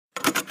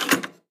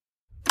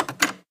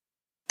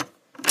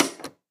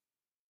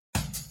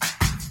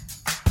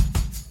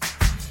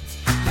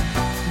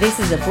This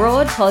is a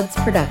Broad Pods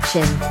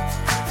production.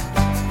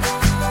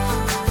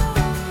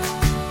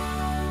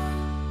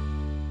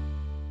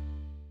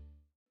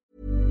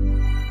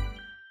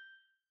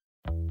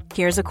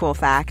 Here's a cool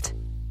fact.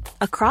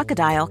 A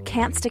crocodile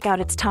can't stick out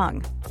its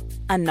tongue.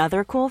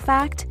 Another cool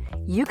fact,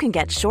 you can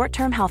get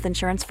short-term health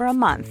insurance for a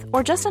month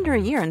or just under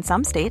a year in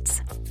some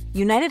states.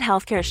 United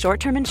Healthcare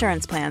short-term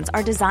insurance plans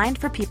are designed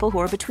for people who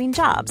are between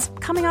jobs,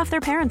 coming off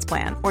their parents'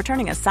 plan, or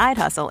turning a side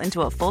hustle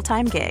into a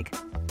full-time gig.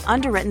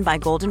 Underwritten by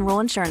Golden Rule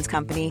Insurance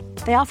Company,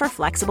 they offer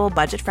flexible,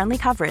 budget-friendly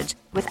coverage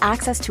with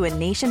access to a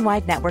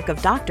nationwide network of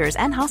doctors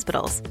and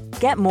hospitals.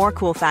 Get more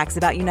cool facts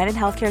about United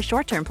Healthcare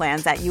short-term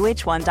plans at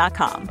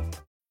uh1.com.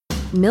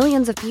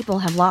 Millions of people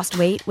have lost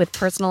weight with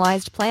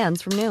personalized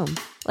plans from Noom.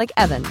 Like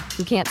Evan,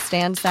 who can't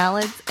stand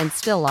salads and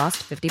still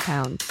lost 50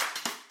 pounds.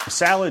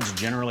 Salads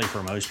generally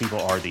for most people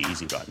are the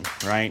easy button,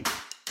 right?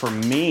 For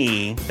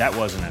me, that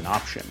wasn't an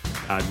option.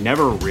 I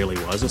never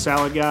really was a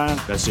salad guy.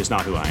 That's just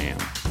not who I am.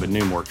 But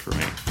Noom worked for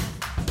me.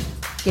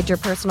 Get your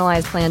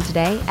personalized plan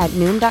today at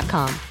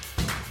Noom.com.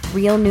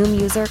 Real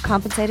Noom user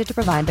compensated to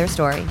provide their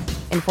story.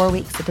 In 4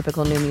 weeks, the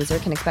typical Noom user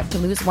can expect to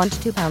lose 1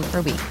 to 2 pounds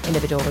per week.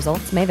 Individual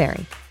results may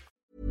vary.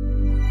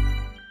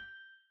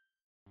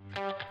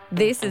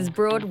 This is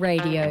Broad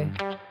Radio.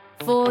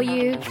 For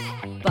you,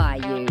 by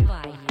you.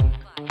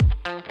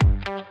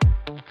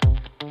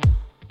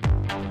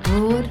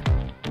 Broad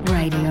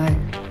Radio.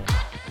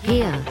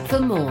 Here for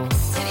more.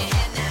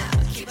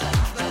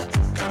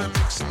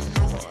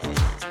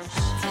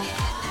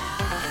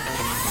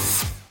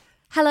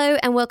 Hello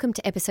and welcome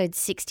to episode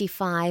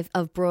 65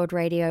 of Broad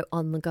Radio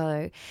on the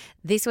Go.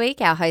 This week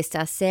our hosts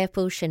are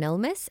Serpil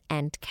Chanelmas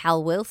and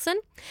Cal Wilson,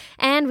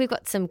 and we've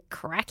got some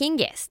cracking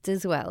guests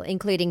as well,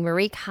 including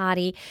Marique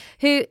Hardy,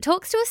 who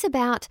talks to us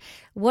about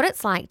what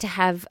it's like to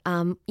have,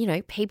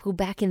 people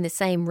back in the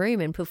same room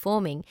and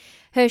performing.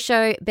 Her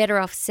show, Better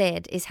Off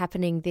Said, is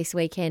happening this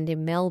weekend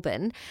in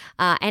Melbourne,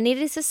 and it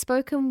is a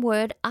spoken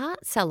word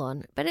art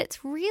salon, but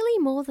it's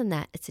really more than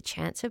that. It's a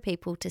chance for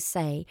people to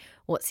say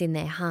what's in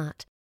their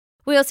heart.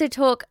 We also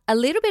talk a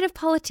little bit of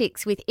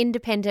politics with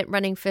independent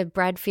running for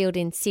Bradfield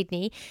in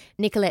Sydney,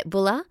 Nicolette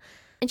Buller.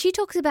 And she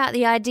talks about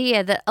the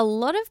idea that a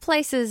lot of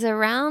places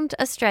around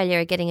Australia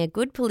are getting a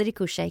good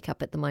political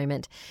shake-up at the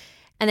moment.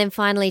 And then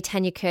finally,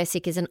 Tanya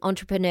Kursic is an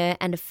entrepreneur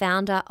and a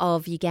founder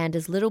of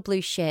Uganda's Little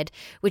Blue Shed,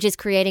 which is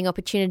creating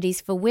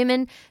opportunities for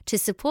women to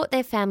support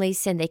their families,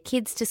 send their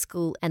kids to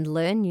school and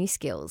learn new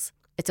skills.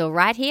 It's all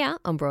right here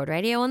on Broad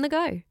Radio on the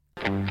Go.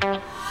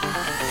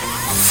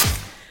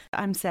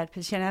 I'm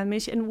Serpil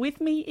Chanelmas, and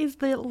with me is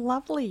the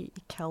lovely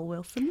Cal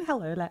Wilson.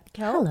 Hello,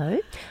 Cal. Hello.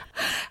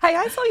 Hey,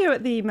 I saw you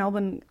at the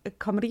Melbourne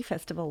Comedy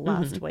Festival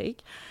last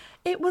week.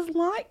 It was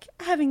like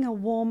having a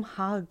warm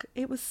hug.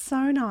 It was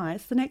so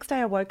nice. The next day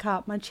I woke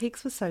up, my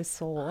cheeks were so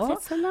sore. Oh,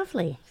 that's so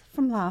lovely.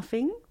 From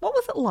laughing. What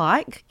was it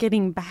like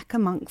getting back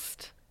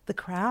amongst the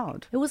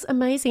crowd? It was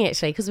amazing,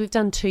 actually, because we've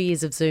done 2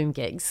 years of Zoom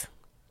gigs,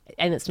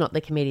 and it's not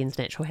the comedian's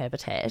natural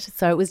habitat.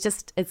 So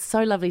it's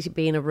so lovely to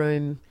be in a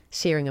room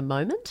sharing a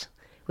moment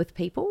with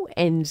people,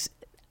 and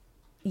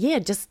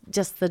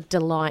just the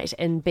delight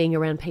in being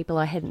around people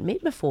I hadn't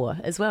met before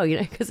as well,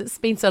 because it's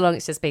been so long,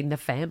 it's just been the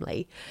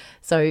family.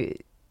 So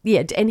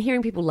and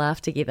hearing people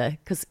laugh together,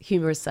 because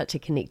humour is such a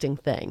connecting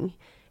thing,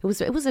 it was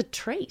a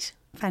treat.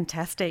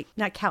 Fantastic.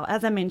 Now, Cal,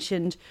 as I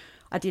mentioned,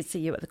 I did see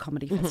you at the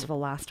Comedy Festival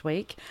last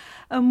week.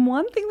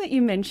 One thing that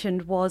you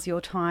mentioned was your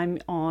time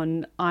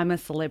on I'm a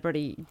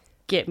Celebrity,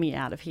 Get Me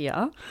Out of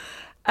Here.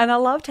 And I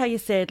loved how you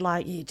said,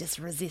 you just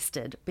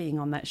resisted being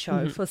on that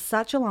show for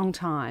such a long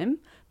time.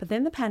 But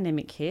then the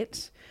pandemic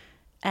hit,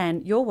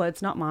 and your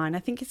words, not mine. I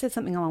think you said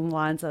something along the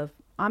lines of,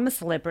 I'm a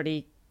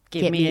celebrity,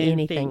 give me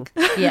anything.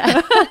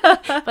 Yeah.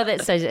 But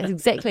that's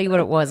exactly what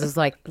it was. It was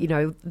like,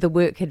 the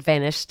work had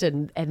vanished,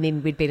 and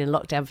then we'd been in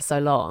lockdown for so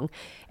long.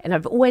 And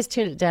I've always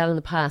turned it down in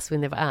the past when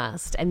they've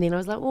asked. And then I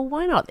was like, well,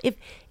 why not? If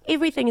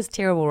everything is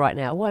terrible right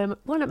now, why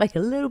not make it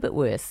a little bit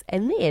worse?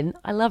 And then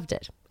I loved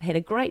it. I had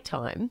a great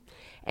time.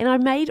 And I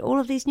made all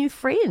of these new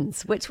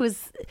friends, which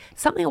was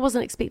something I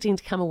wasn't expecting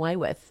to come away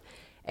with.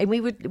 And we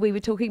were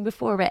talking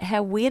before about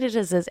how weird it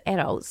is as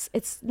adults.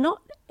 It's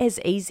not as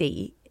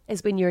easy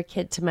as when you're a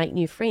kid to make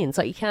new friends.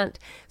 Like, you can't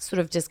sort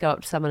of just go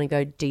up to someone and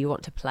go, do you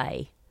want to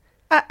play?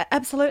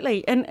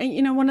 Absolutely. And,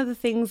 one of the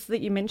things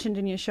that you mentioned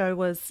in your show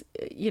was,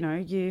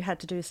 you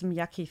had to do some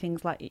yucky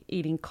things like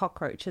eating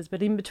cockroaches.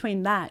 But in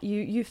between that,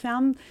 you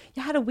found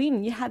you had a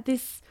win. You had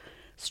this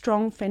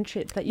strong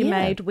friendship that you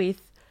made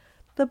with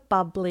the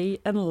bubbly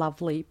and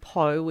lovely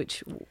Po,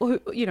 which,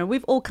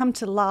 we've all come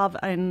to love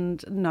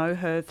and know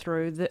her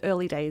through the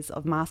early days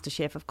of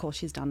MasterChef. Of course,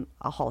 she's done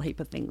a whole heap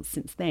of things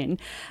since then.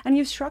 And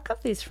you've struck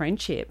up this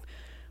friendship,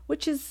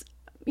 which is,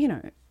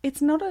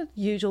 it's not a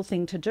usual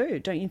thing to do,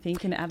 don't you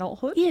think, in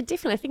adulthood? Yeah,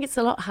 definitely. I think it's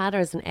a lot harder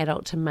as an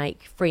adult to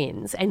make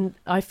friends. And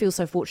I feel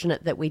so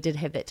fortunate that we did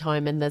have that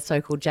time in the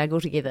so-called juggle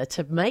together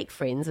to make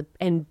friends.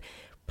 And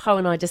Po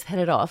and I just hit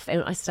it off,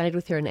 and I stayed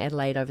with her in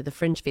Adelaide over the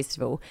Fringe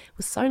Festival. It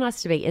was so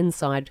nice to be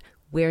inside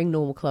wearing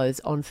normal clothes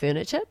on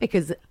furniture,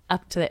 because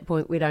up to that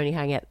point we'd only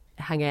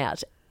hung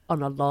out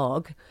on a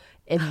log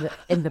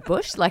in the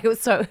bush. Like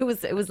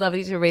it was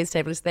lovely to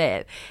reestablish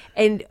that.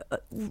 And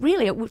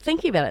really,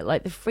 thinking about it,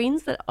 like the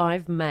friends that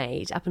I've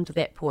made up until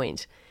that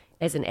point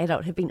as an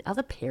adult have been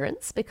other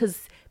parents,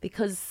 because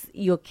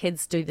your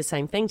kids do the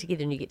same thing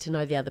together and you get to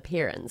know the other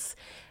parents.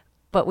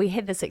 But we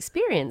had this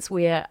experience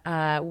where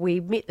we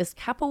met this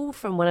couple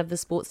from one of the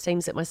sports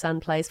teams that my son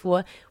plays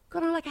for,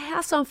 got on like a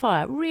house on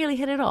fire, really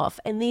hit it off.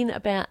 And then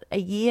about a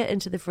year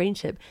into the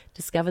friendship,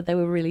 discovered they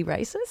were really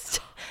racist.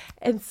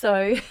 And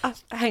so...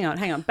 Hang on.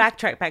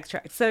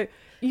 Backtrack. So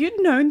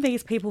you'd known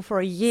these people for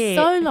a year.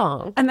 So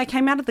long. And they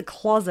came out of the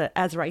closet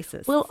as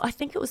racist. Well, I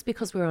think it was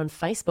because we were on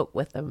Facebook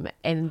with them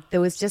and there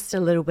was just a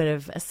little bit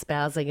of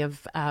espousing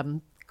of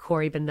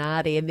Corey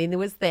Bernardi. And then there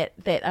was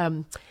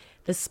the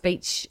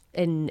speech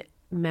in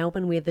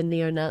Melbourne where the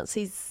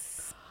neo-Nazis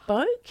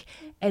spoke,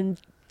 and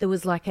there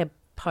was like a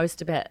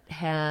post about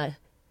how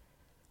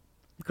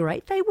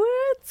great they were,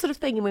 sort of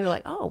thing, and we were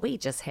like, oh, we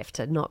just have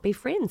to not be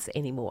friends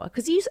anymore,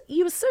 because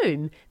you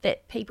assume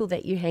that people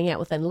that you hang out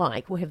with and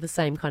like will have the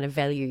same kind of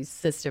value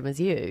system as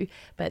you,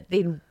 but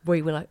then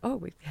we were like, oh,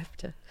 we have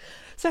to.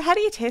 So how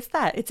do you test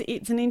that?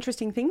 It's an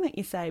interesting thing that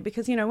you say,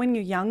 because when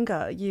you're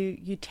younger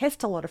you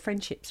test a lot of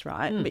friendships,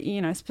 right?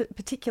 But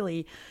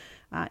particularly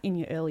in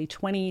your early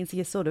 20s,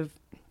 you sort of,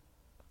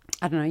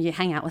 I don't know, you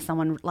hang out with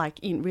someone like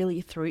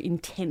really through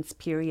intense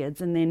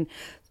periods, and then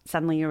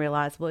suddenly you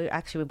realise, well,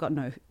 actually we've got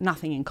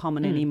nothing in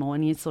common anymore,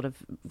 and you sort of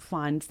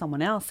find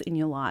someone else in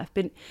your life.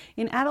 But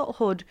in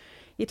adulthood,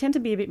 you tend to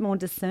be a bit more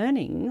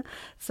discerning.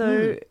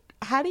 So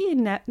how do you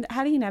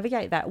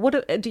navigate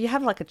that? Do you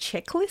have like a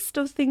checklist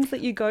of things that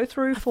you go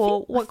through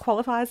for what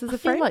qualifies as a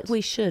friend? I feel like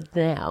we should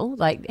now,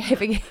 like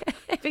having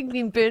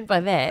been burnt by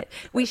that,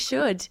 we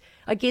should.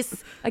 I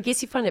guess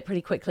you find out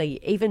pretty quickly,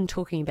 even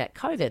talking about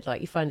COVID, like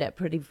you find out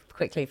pretty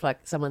quickly if like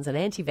someone's an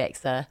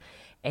anti-vaxxer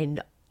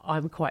and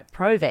I'm quite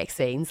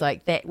pro-vaccines,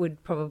 like that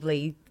would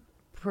probably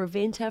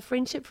prevent our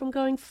friendship from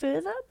going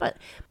further. But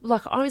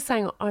like I was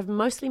saying, I've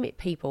mostly met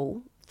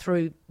people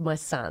through my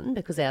son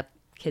because our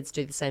kids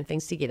do the same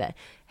things together.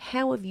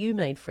 How have you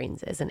made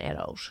friends as an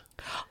adult?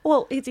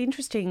 Well, it's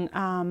interesting.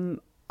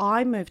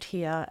 I moved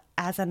here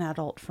as an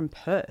adult from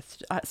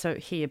Perth, so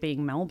here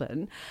being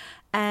Melbourne,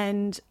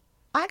 and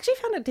I actually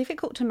found it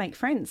difficult to make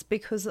friends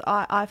because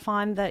I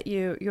find that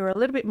you're a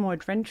little bit more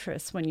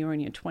adventurous when you're in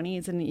your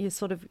 20s, and you're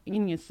sort of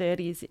in your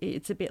 30s,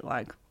 it's a bit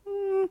like,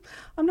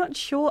 I'm not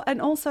sure.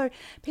 And also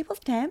people's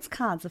dance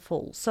cards are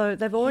full, so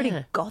they've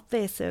already got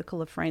their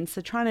circle of friends,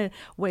 so trying to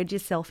wedge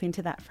yourself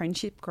into that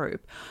friendship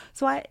group.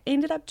 So I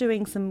ended up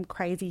doing some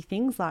crazy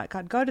things, like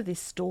I'd go to this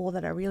store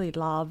that I really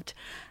loved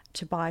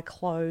to buy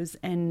clothes,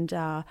 and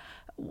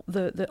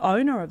the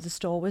owner of the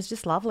store was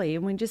just lovely,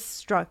 and we just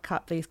struck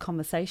up these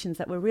conversations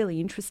that were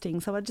really interesting.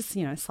 So I just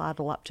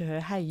sidle up to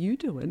her, "How you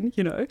doing?"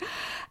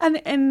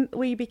 and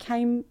we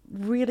became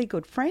really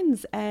good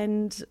friends.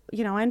 And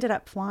I ended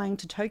up flying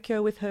to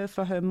Tokyo with her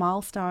for her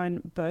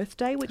milestone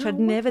birthday, which I'd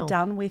never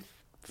done with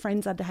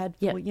friends I'd had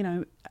for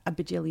a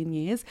bajillion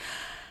years.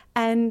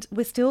 And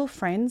we're still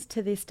friends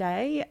to this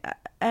day.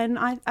 And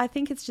I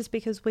think it's just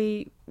because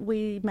we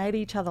made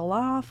each other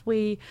laugh.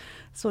 We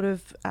sort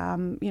of,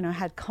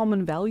 had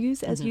common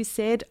values, as you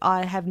said.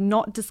 I have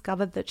not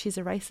discovered that she's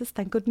a racist,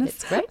 thank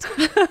goodness. That's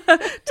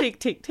great. Tick,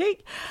 tick,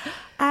 tick.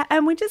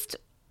 And we just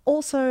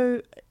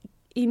also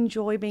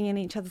enjoy being in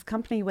each other's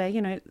company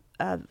where,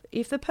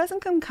 if the person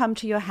can come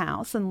to your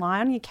house and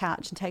lie on your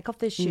couch and take off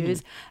their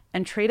shoes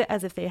and treat it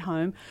as if they're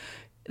home,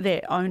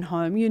 their own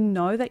home,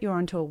 that you're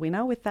onto a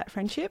winner with that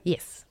friendship.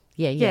 Yes.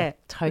 Yeah,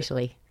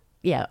 totally.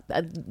 Yeah.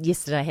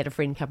 Yesterday I had a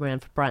friend come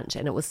around for brunch,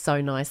 and it was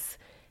so nice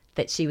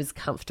that she was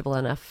comfortable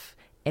enough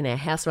in our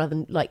house rather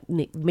than like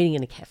meeting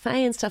in a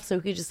cafe and stuff. So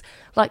we could just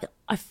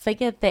I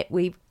figured that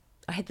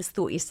I had this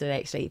thought yesterday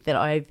actually, that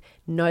I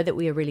know that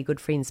we are really good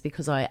friends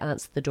because I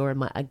answered the door in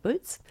my Ugg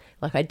boots.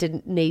 Like I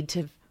didn't need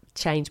to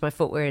change my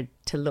footwear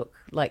to look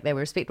like they were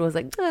respectable. I was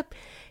like,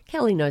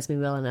 Kelly knows me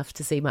well enough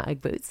to see my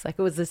Ugg boots. Like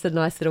it was just a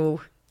nice little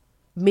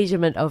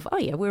measurement of,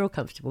 we're all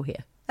comfortable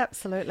here.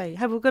 Absolutely.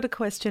 We've got a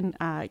question,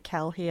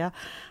 Cal, here.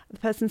 The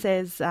person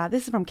says,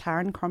 this is from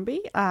Karen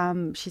Crombie.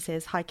 She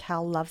says, "Hi,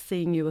 Cal, love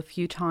seeing you a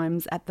few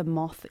times at the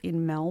Moth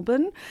in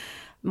Melbourne.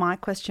 My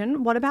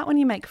question, what about when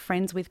you make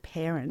friends with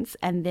parents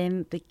and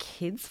then the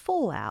kids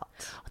fall out?"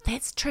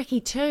 That's tricky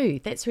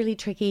too. That's really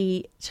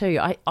tricky too.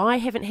 I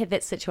haven't had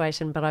that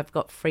situation, but I've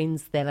got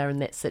friends that are in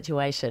that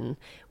situation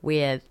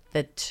where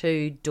the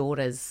two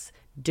daughters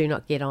do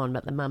not get on,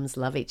 but the mums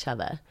love each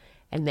other.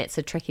 And that's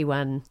a tricky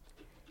one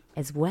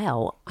as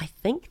well. I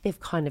think they've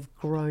kind of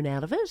grown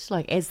out of it.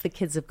 Like as the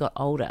kids have got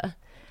older,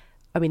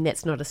 I mean,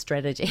 that's not a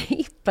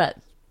strategy, but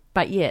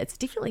yeah, it's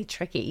definitely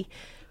tricky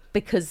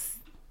because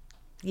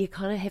you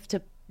kind of have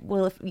to,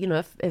 well,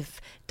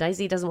 if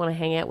Daisy doesn't want to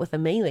hang out with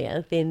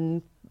Amelia,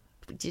 then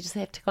you just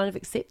have to kind of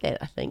accept that,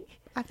 I think.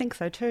 I think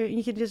so too.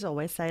 You can just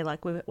always say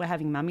like we're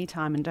having mummy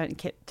time and don't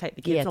take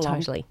the kids along.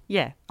 Totally.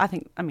 Yeah,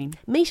 I mean.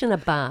 Meet in a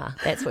bar.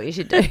 That's what you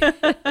should do.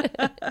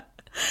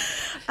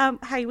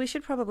 Hey, we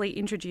should probably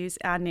introduce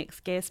our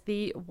next guest,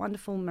 the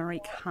wonderful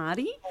Marique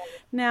Hardy.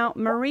 Now,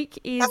 Marique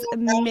is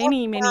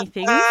many, many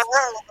things.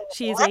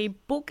 She is a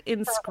book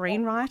and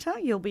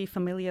screenwriter. You'll be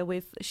familiar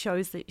with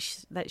shows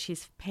that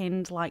she's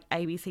penned, like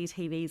ABC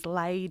TV's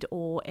Laid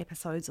or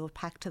episodes of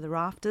Packed to the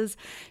Rafters.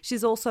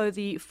 She's also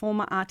the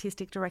former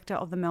artistic director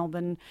of the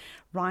Melbourne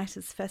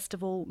Writers'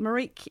 Festival.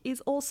 Marique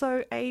is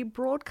also a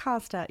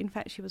broadcaster. In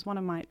fact, she was one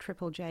of my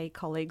Triple J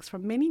colleagues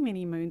from many,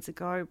 many moons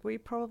ago. We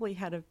probably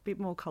had a bit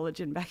more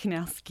collagen back in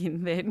our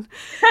skin then.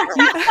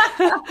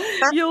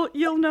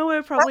 You'll know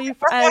her probably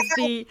as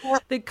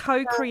the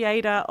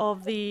co-creator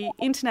of the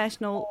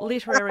international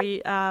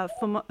literary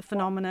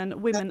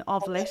phenomenon Women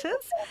of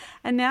Letters,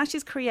 and now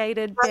she's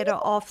created Better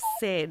Off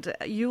Said,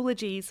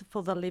 Eulogies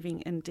for the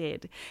Living and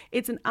Dead.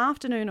 It's an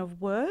afternoon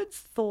of words,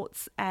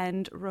 thoughts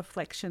and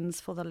reflections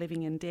for the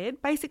living and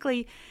dead.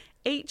 Basically,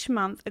 each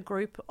month, a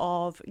group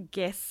of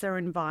guests are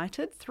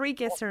invited. 3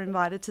 guests are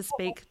invited to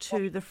speak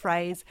to the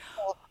phrase,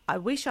 I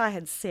wish I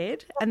had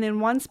said, and then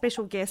one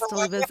special guest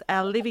delivers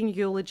our living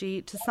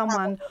eulogy to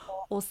someone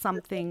or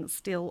something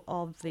still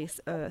of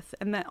this earth.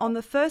 And that on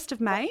the 1st of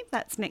May,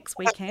 that's next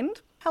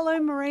weekend. Hello,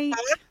 Marie.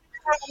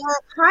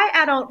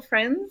 Hi, adult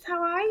friends.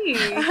 How are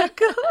you?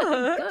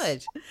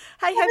 Good.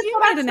 Hey, have you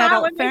made an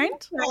adult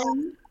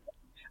friend?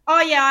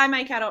 Oh, yeah, I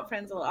make adult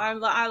friends.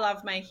 I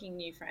love making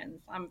new friends.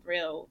 I'm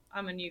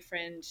a new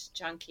friend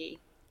junkie.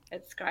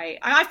 It's great.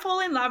 I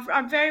fall in love.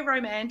 I'm very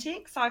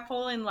romantic, so I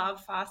fall in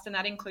love fast, and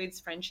that includes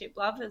friendship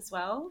love as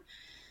well.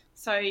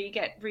 So you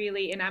get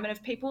really enamored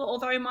of people.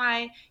 Although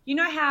you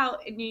know how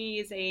New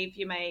Year's Eve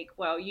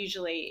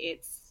usually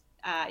it's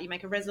you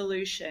make a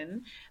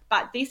resolution,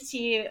 but this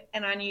year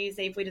and on New Year's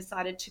Eve we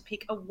decided to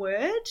pick a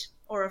word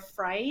or a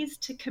phrase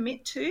to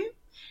commit to,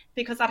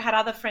 because I'd had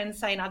other friends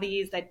say in other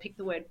years they'd pick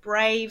the word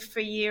brave for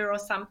a year or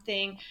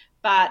something.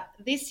 But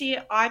this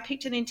year I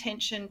picked an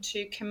intention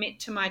to commit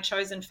to my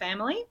chosen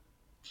family.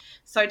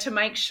 So to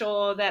make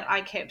sure that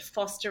I kept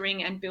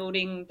fostering and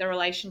building the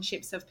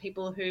relationships of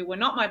people who were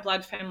not my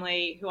blood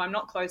family, who I'm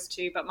not close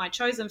to, but my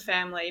chosen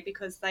family,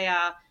 because they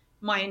are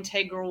my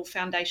integral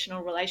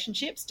foundational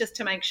relationships, just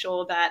to make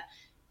sure that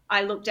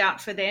I looked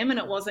out for them and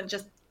it wasn't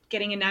just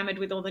getting enamored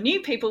with all the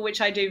new people, which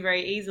I do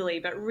very easily,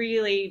 but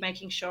really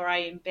making sure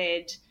I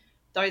embed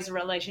those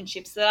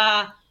relationships that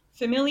are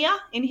familiar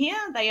in here.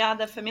 They are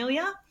the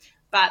familiar,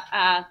 but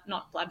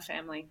not blood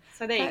family.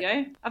 So there you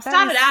go. I've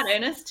started out,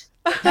 Ernest.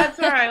 That's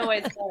where I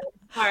always go.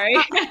 Sorry.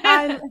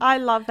 I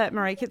love that,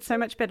 Marique. It's so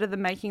much better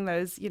than making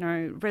those,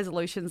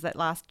 resolutions that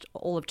last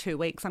all of 2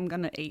 weeks. I'm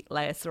going to eat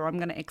less or I'm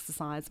going to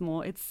exercise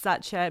more. It's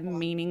such a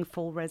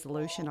meaningful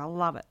resolution. I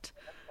love it.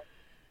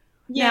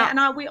 Yeah,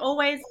 and we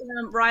always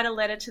write a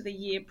letter to the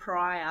year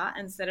prior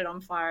and set it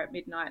on fire at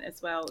midnight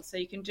as well. So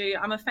you can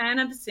I'm a fan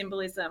of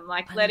symbolism,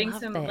 like letting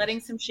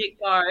some shit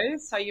go.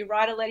 So you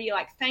write a letter, you're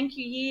like, thank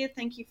you year,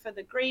 thank you for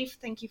the grief,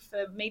 thank you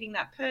for meeting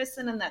that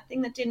person and that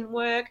thing that didn't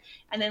work,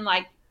 and then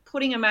like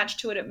putting a match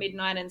to it at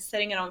midnight and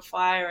setting it on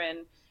fire,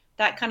 and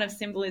that kind of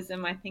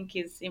symbolism I think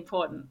is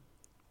important.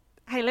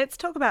 Hey, let's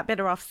talk about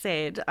Better Off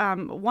Said.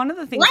 One of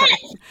the things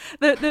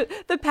that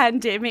the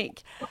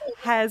pandemic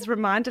has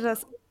reminded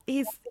us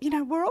is,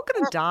 we're all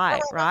going to die,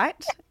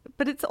 right?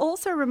 But it's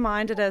also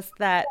reminded us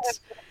that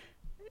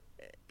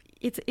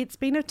it's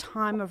been a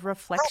time of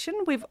reflection.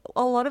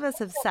 A lot of us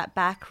have sat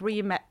back,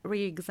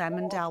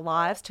 re-examined our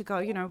lives to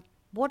go,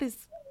 what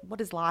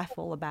is life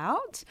all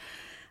about?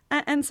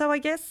 And so I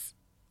guess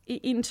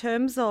in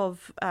terms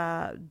of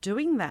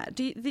doing that,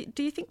 do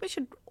you think we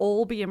should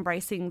all be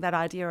embracing that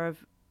idea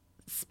of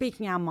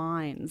speaking our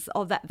minds,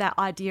 or that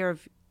idea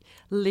of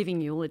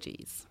living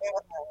eulogies?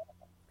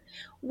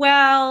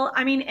 Well,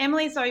 I mean,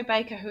 Emily Zoe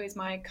Baker, who is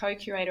my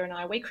co-curator,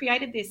 and we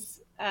created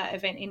this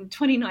event in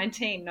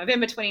 2019,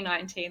 November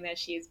 2019. There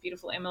she is,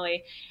 beautiful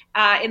Emily,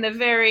 in the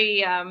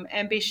very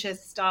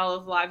ambitious style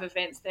of live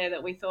events there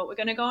that we thought were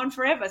going to go on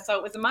forever. So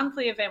it was a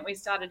monthly event. We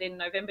started in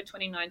November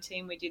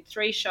 2019. We did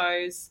 3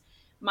 shows.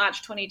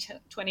 March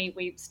 2020,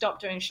 we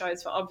stopped doing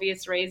shows for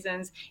obvious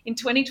reasons. In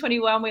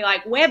 2021,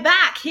 we're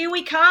back. Here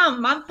we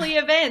come, monthly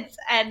events.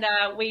 And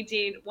we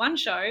did 1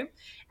 show.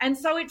 And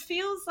so it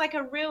feels like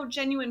a real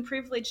genuine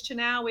privilege to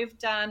now we've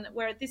done,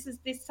 where this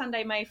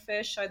Sunday, May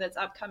 1st show that's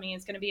upcoming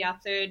is going to be our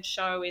 3rd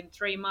show in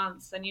 3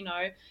 months. And,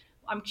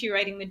 I'm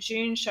curating the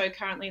June show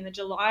currently and the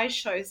July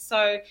show.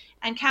 So,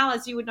 and Cal,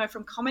 as you would know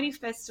from Comedy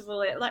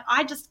Festival,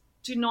 I just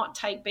do not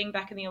take being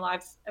back in the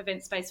Alive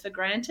event space for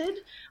granted.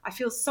 I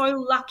feel so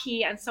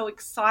lucky and so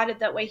excited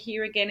that we're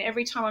here again.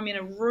 Every time I'm in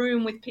a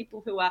room with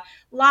people who are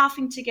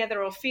laughing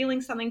together or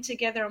feeling something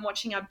together and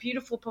watching our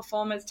beautiful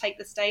performers take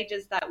the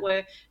stages that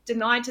were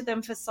denied to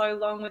them for so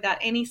long without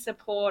any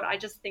support, I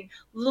just think,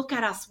 look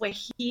at us, we're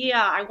here.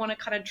 I want to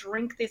kind of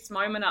drink this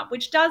moment up,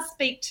 which does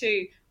speak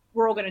to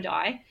we're all going to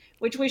die,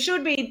 which we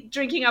should be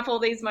drinking up all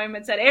these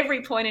moments at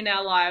every point in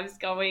our lives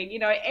going,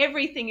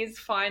 everything is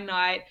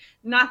finite,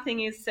 nothing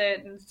is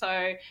certain.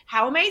 So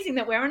how amazing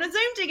that we're on a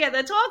Zoom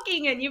together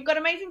talking and you've got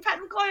amazing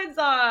pattern clothes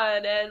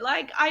on. And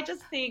I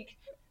just think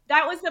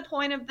that was the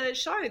point of the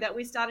show that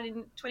we started in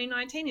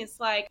 2019.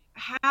 It's like,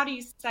 how do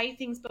you say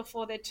things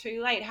before they're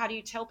too late? How do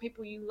you tell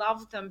people you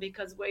love them?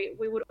 Because we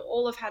would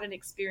all have had an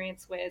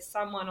experience where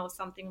someone or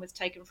something was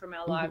taken from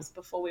our lives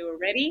before we were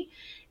ready.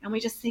 And we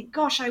just think,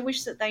 gosh, I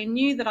wish that they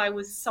knew that I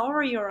was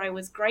sorry, or I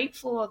was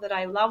grateful, or that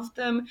I loved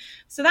them.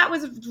 So that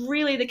was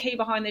really the key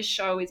behind this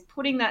show, is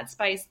putting that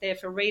space there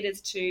for readers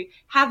to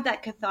have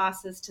that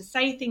catharsis, to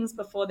say things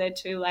before they're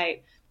too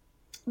late.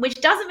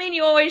 Which doesn't mean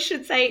you always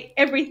should say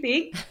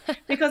everything,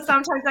 because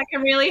sometimes that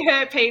can really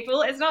hurt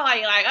people. It's not like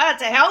you're like, oh,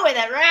 to hell with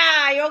it,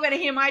 rah, you're going to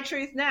hear my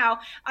truth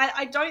now.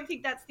 I don't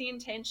think that's the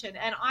intention.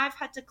 And I've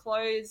had to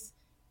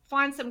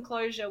find some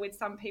closure with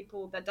some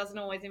people that doesn't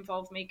always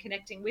involve me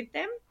connecting with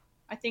them.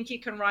 I think you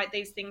can write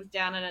these things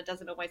down, and it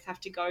doesn't always have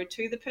to go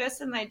to the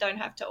person. They don't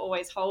have to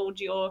always hold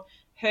your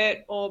hurt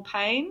or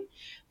pain.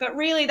 But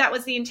really, that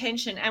was the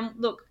intention. And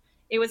look,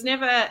 it was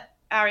never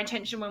our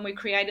intention when we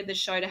created the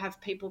show to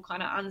have people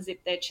kind of unzip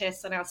their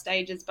chests on our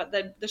stages. But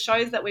the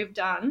shows that we've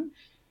done,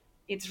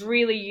 it's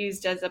really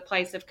used as a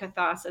place of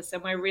catharsis.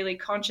 And we're really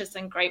conscious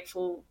and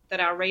grateful that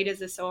our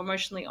readers are so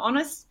emotionally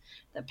honest,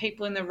 that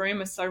people in the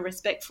room are so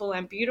respectful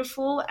and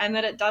beautiful, and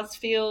that it does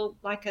feel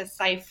like a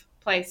safe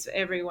place for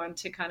everyone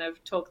to kind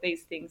of talk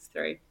these things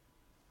through.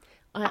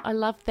 I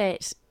love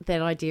that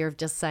idea of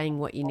just saying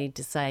what you need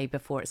to say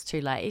before it's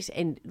too late.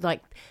 And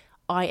like,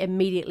 I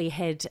immediately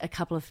had a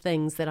couple of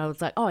things that I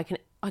was like, oh,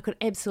 I could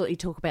absolutely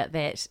talk about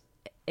that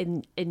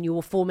in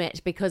your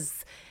format,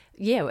 because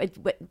it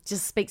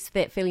just speaks to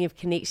that feeling of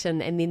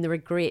connection, and then the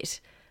regret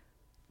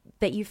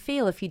that you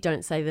feel if you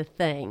don't say the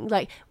thing.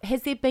 Like,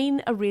 has there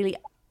been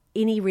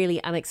any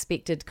really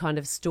unexpected kind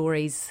of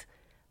stories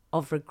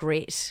of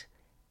regret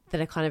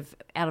that are kind of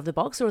out of the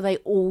box, or are they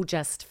all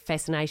just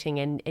fascinating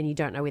and you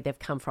don't know where they've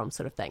come from,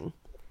 sort of thing?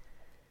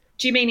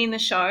 Do you mean in the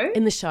show?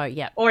 In the show,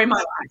 yeah. Or in my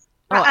life?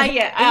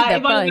 Either,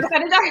 both.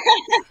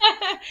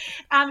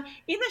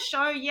 In the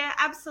show, yeah,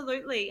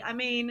 absolutely. I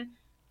mean,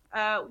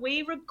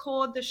 we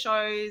record the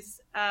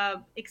shows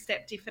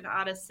except if an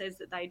artist says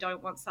that they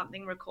don't want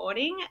something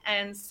recording.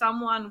 And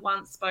someone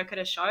once spoke at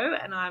a show,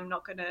 and I'm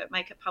not going to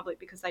make it public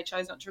because they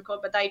chose not to record,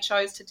 but they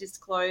chose to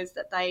disclose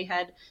that they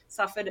had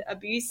suffered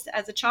abuse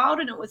as a child,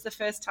 and it was the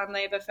first time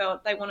they ever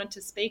felt they wanted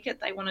to speak it.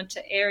 They wanted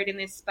to air it in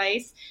this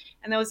space.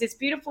 And there was this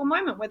beautiful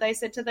moment where they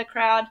said to the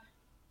crowd,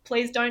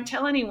 please don't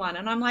tell anyone.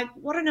 And I'm like,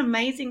 what an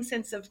amazing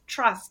sense of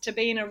trust to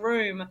be in a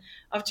room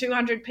of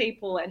 200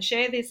 people and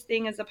share this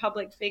thing as a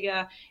public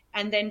figure,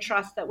 and then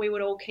trust that we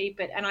would all keep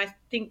it. And I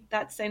think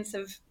that sense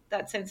of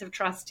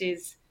trust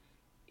is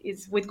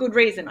with good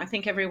reason. I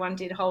think everyone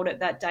did hold it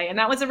that day. And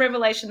that was a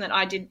revelation that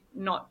I did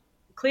not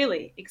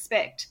clearly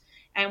expect.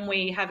 And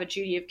we have a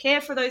duty of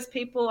care for those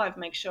people. I've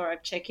made sure I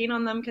check in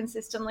on them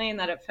consistently, and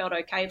that it felt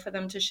okay for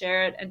them to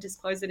share it and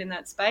disclose it in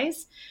that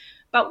space.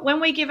 But when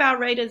we give our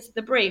readers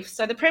the brief,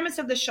 so the premise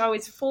of the show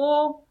is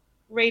 4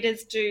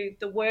 readers do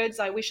the words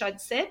I wish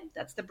I'd said.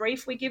 That's the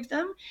brief we give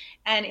them.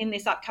 And in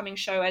this upcoming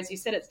show, as you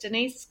said, it's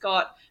Denise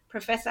Scott,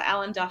 Professor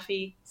Alan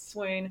Duffy,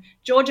 swoon,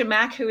 Georgia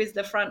Mack, who is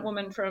the front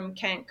woman from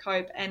Can't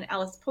Cope, and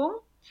Alice Pung.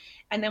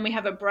 And then we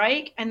have a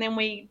break, and then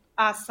we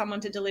ask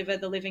someone to deliver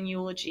the living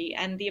eulogy.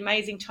 And the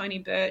amazing Tony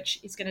Birch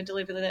is going to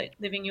deliver the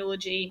living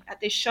eulogy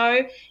at this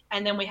show.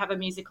 And then we have a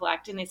musical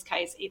act. In this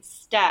case,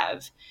 it's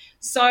Stav.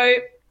 So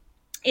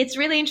it's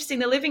really interesting.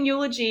 The living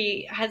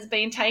eulogy has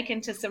been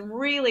taken to some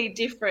really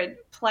different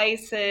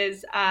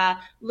places.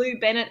 Lou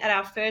Bennett at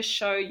our first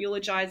show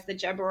eulogised the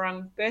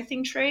Jabberung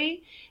birthing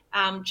tree.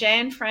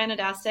 Jan Fran at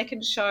our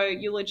second show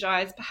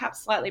eulogised, perhaps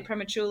slightly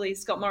prematurely,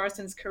 Scott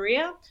Morrison's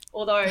career,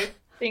 although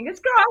fingers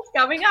crossed,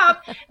 coming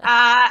up.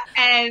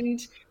 And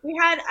we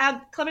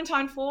had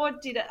Clementine Ford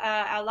did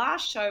our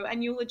last show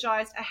and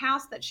eulogised a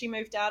house that she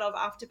moved out of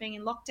after being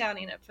in lockdown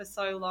in it for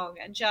so long,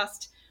 and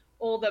just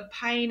all the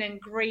pain and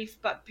grief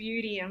but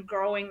beauty and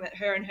growing that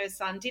her and her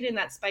son did in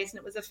that space. And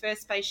it was the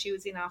first space she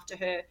was in after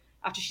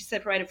she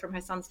separated from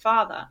her son's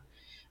father.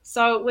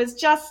 So it was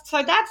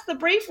so that's the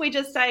brief. We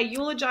just say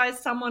eulogize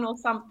someone or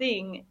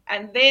something,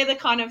 and they're the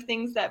kind of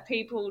things that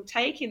people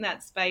take in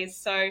that space.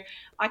 So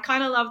I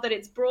kind of love that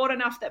it's broad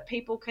enough that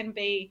people can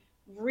be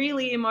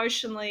really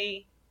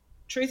emotionally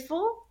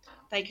truthful.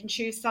 They can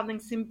choose something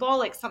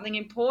symbolic, something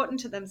important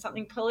to them,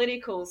 something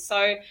political.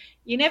 So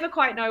you never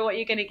quite know what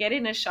you're going to get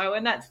in a show,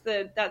 and that's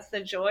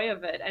the joy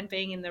of it and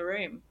being in the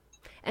room.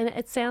 And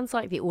it sounds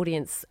like the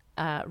audience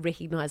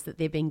recognise that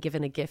they're being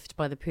given a gift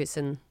by the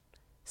person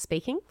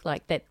speaking,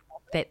 like that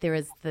there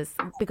is this,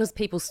 because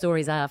people's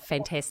stories are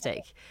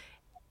fantastic,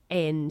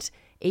 and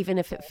even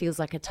if it feels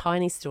like a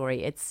tiny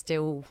story, it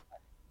still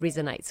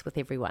resonates with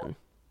everyone.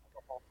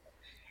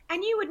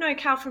 And you would know,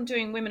 Cal, from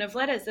doing Women of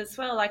Letters as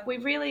well. Like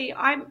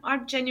I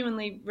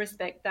genuinely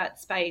respect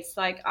that space.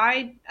 Like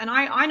I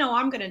know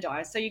I'm going to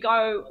die. So you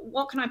go,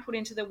 what can I put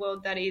into the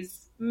world that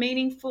is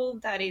meaningful,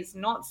 that is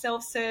not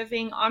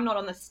self-serving? I'm not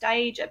on the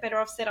stage at Better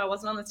Offset. I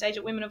wasn't on the stage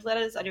at Women of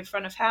Letters. I do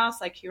front of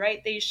house. I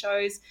curate these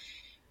shows.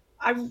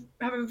 I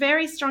have a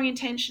very strong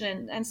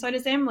intention, and so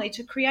does Emily,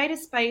 to create a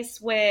space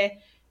where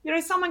you know,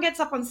 someone gets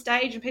up on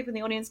stage and people in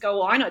the audience go,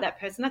 well, I know that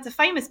person. That's a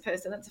famous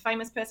person. That's a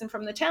famous person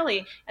from the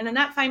telly. And then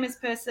that famous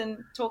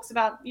person talks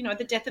about, you know,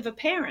 the death of a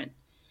parent.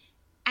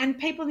 And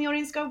people in the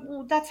audience go,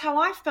 well, that's how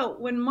I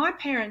felt when my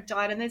parent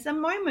died. And there's a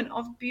moment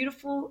of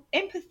beautiful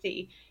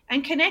empathy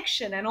and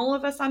connection, and all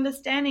of us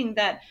understanding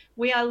that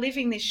we are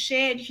living this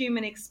shared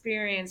human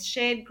experience,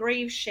 shared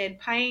grief, shared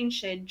pain,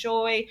 shared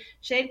joy,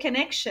 shared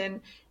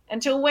connection,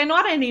 until we're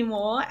not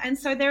anymore. And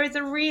so there is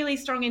a really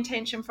strong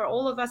intention for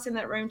all of us in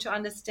that room to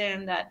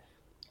understand that,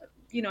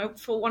 you know,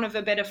 for want of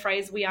a better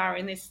phrase, we are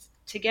in this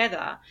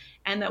together,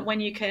 and that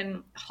when you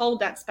can hold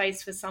that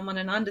space for someone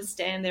and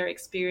understand their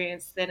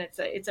experience, then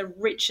it's a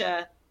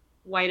richer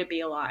way to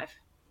be alive.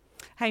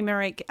 Hey,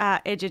 Marique,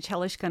 Edja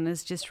Chelishkin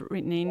has just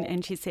written in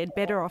and she said,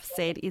 Better Off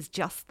Said is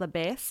just the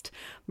best.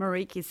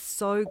 Marique is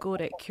so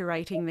good at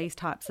curating these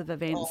types of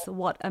events.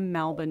 What a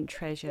Melbourne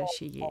treasure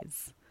she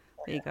is.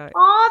 There you go.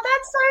 Oh,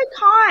 that's so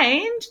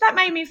kind. That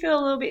made me feel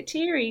a little bit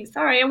teary.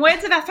 Sorry. And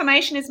words of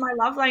affirmation is my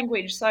love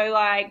language. So,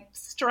 like,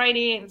 straight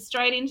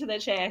into the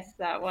chest,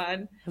 that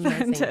one. Amazing.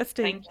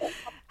 Fantastic. Thank you.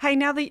 Hey,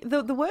 now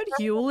the word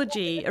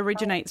eulogy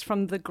originates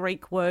from the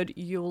Greek word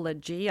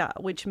eulogia,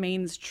 which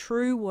means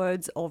true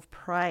words of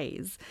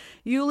praise.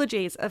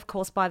 Eulogies, of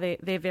course, by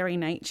their very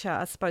nature,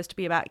 are supposed to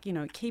be about, you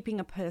know, keeping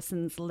a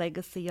person's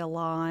legacy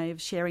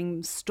alive,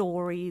 sharing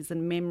stories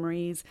and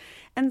memories,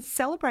 and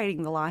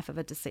celebrating the life of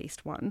a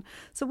deceased one.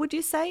 So would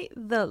you say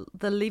the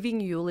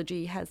living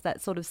eulogy has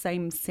that sort of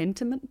same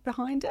sentiment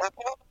behind it?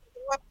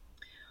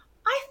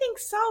 I think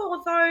so,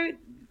 although,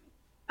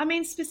 I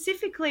mean,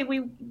 specifically,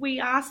 we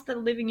ask the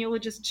living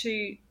eulogist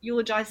to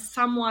eulogize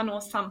someone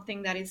or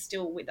something that is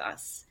still with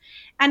us.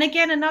 And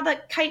again, another,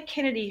 Kate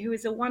Kennedy, who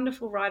is a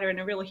wonderful writer and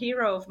a real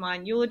hero of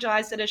mine,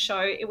 eulogized at a show.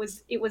 It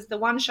was the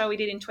one show we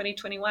did in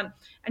 2021,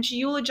 and she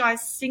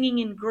eulogized singing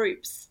in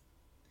groups,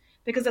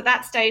 because at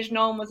that stage,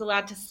 no one was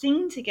allowed to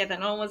sing together.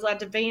 No one was allowed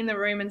to be in the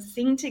room and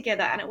sing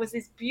together. And it was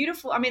this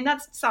beautiful, I mean,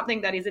 that's something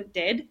that isn't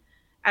dead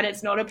and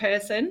it's not a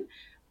person,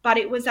 but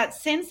it was that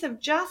sense of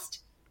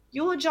just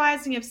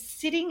eulogizing, of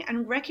sitting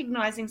and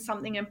recognizing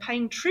something and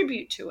paying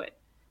tribute to it,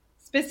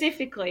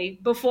 specifically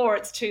before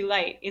it's too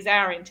late, is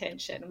our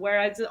intention.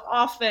 Whereas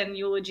often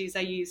eulogies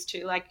are used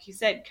to, like you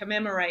said,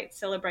 commemorate,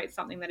 celebrate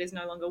something that is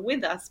no longer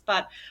with us.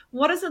 But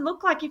what does it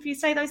look like if you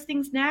say those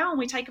things now and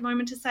we take a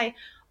moment to say,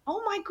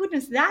 oh my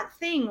goodness, that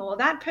thing or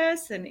that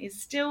person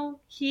is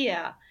still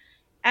here?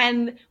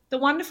 And the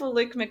wonderful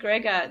Luke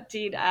McGregor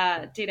did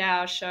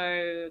our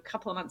show a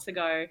couple of months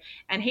ago,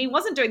 and he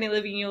wasn't doing the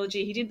living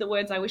eulogy. He did the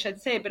words I wish I'd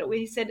said, but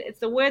he said, it's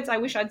the words I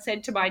wish I'd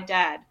said to my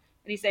dad.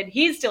 And he said,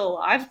 he's still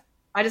alive.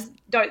 I just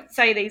don't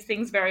say these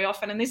things very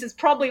often, and this is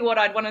probably what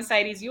I'd want to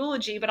say at his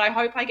eulogy, but I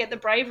hope I get the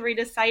bravery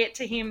to say it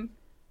to him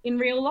in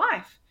real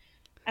life.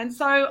 And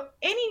so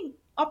any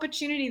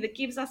opportunity that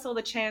gives us all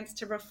the chance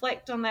to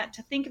reflect on that,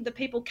 to think of the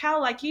people, Cal,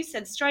 like you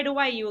said, straight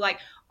away you were like,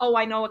 oh,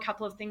 I know a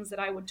couple of things that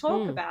I would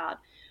talk about.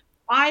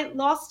 I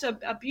lost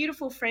a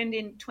beautiful friend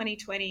in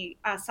 2020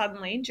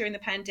 suddenly during the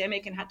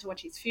pandemic, and had to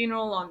watch his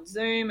funeral on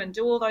Zoom and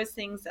do all those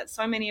things that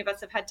so many of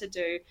us have had to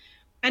do.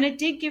 And it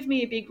did give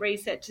me a big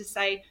reset to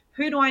say,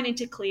 who do I need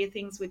to clear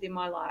things with in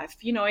my life?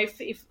 You know,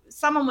 if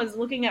someone was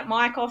looking at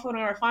my coffin,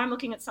 or if I'm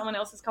looking at someone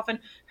else's coffin,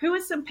 who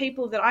are some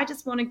people that I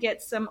just want to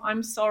get some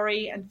I'm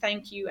sorry and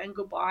thank you and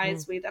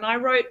goodbyes with? And I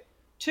wrote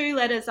 2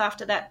 letters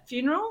after that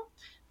funeral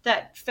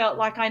that felt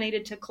like I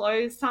needed to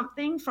close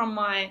something from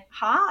my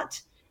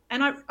heart.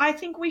 And I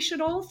think we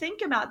should all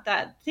think about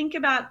that. Think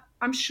about,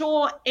 I'm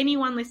sure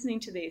anyone listening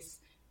to this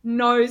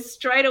knows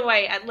straight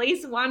away at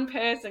least one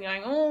person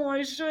going, oh,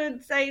 I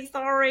should say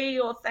sorry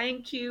or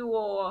thank you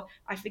or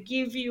I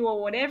forgive you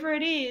or whatever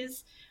it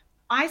is.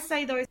 I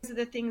say those are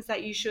the things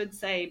that you should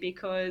say,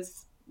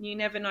 because you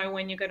never know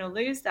when you're going to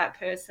lose that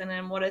person,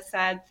 and what a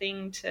sad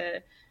thing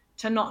to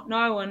not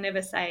know or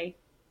never say.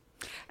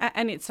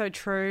 And it's so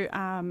true,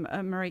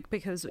 Marique,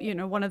 because, you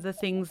know, one of the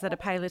things that a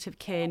palliative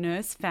care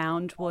nurse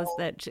found was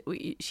that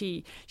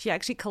she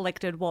actually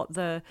collected what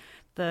the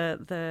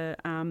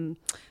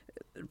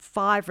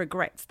 5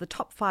 regrets, the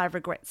top 5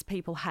 regrets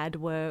people had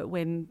were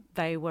when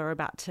they were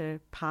about to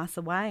pass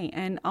away.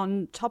 And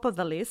on top of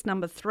the list,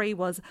 number 3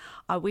 was,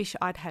 I wish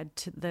I'd had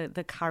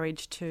the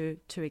courage to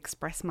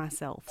express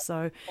myself.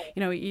 So, you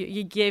know,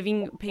 you're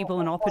giving people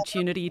an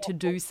opportunity to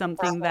do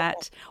something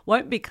that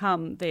won't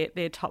become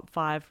their top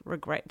 5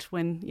 regret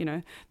when, you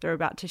know, they're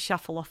about to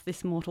shuffle off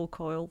this mortal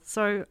coil.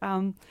 So,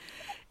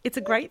 it's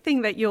a great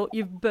thing that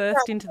you've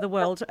burst into the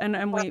world,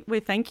 and we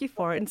thank you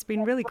for it. It's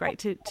been really great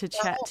to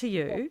chat to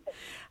you.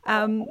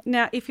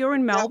 Now, if you're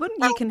in Melbourne,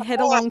 you can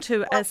head along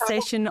to a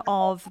session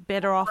of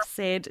Better Off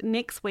Said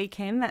next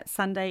weekend. That's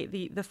Sunday,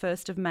 the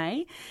 1st of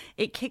May.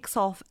 It kicks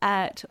off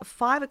at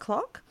 5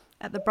 o'clock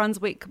at the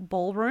Brunswick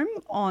Ballroom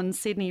on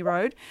Sydney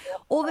Road.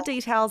 All the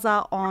details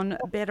are on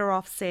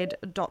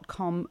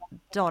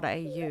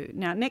betteroffsaid.com.au.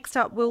 Now, next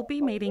up, we'll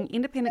be meeting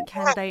independent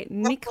candidate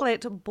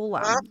Nicolette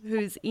Buller,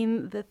 who's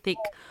in the thick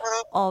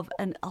of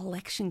an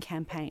election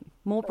campaign.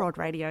 More Broad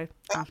Radio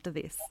after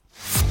this.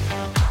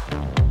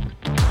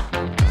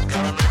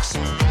 Gotta make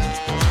some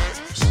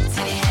moves. To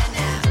the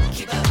head now.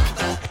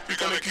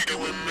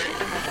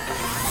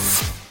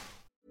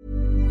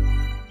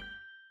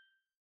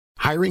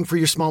 Hiring for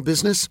your small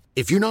business?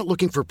 If you're not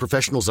looking for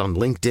professionals on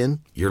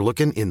LinkedIn, you're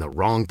looking in the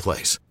wrong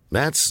place.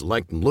 That's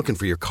like looking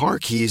for your car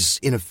keys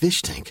in a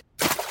fish tank.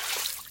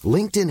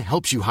 LinkedIn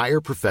helps you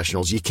hire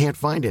professionals you can't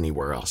find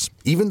anywhere else,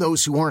 even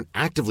those who aren't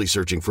actively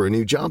searching for a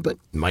new job but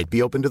might be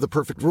open to the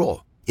perfect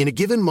role. In a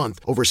given month,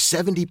 over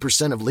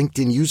 70% of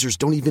LinkedIn users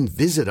don't even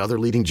visit other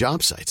leading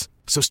job sites.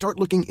 So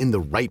start looking in the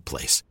right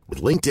place.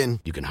 With LinkedIn,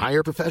 you can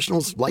hire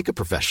professionals like a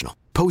professional.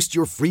 Post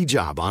your free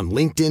job on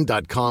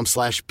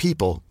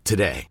linkedin.com/people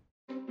today.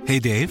 Hey,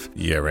 Dave.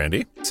 Yeah,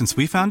 Randy. Since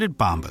we founded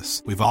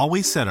Bombas, we've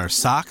always said our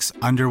socks,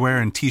 underwear,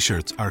 and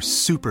T-shirts are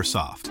super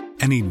soft.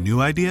 Any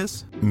new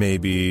ideas?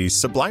 Maybe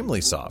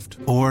sublimely soft.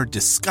 Or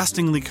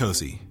disgustingly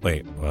cozy.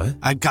 Wait, what?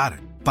 I got it.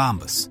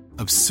 Bombas.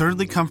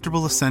 Absurdly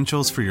comfortable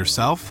essentials for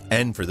yourself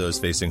and for those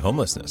facing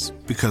homelessness.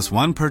 Because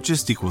one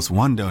purchased equals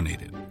one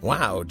donated.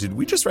 Wow, did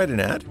we just write an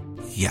ad?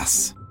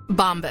 Yes.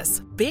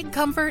 Bombas. Big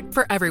comfort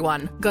for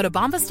everyone. Go to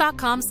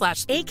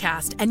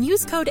bombas.com/ACAST and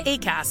use code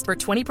ACAST for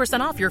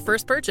 20% off your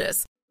first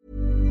purchase.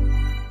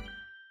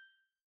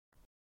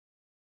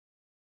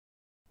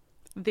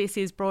 This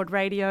is Broad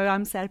Radio.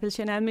 I'm Serpil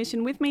Shenalmish,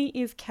 and with me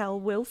is Cal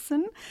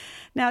Wilson.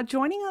 Now,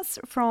 joining us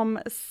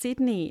from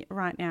Sydney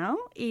right now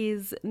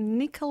is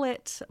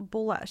Nicolette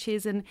Buller.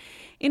 She's an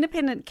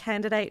independent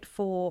candidate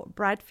for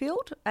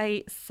Bradfield,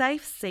 a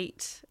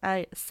safe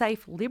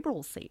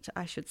Liberal seat,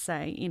 I should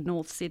say, in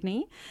North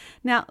Sydney.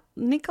 Now,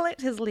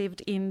 Nicolette has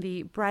lived in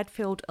the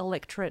Bradfield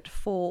electorate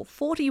for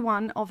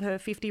 41 of her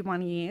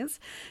 51 years.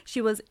 She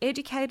was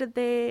educated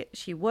there,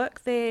 she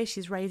worked there,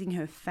 she's raising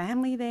her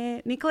family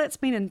there. Nicolette's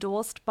been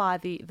endorsed by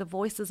the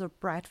Voices of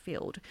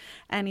Bradfield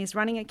and is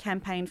running a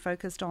campaign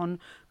focused on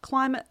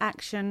climate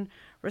action,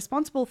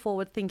 responsible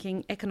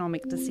forward-thinking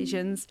economic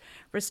decisions,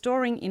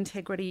 restoring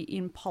integrity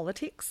in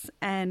politics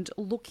and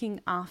looking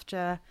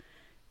after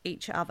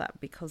each other,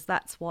 because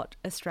that's what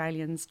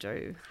Australians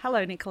do.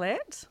 Hello,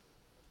 Nicolette.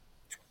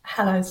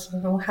 Hello,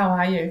 Sybil. How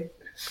are you?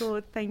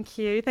 Good, thank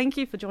you. Thank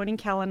you for joining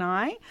Cal and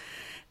I.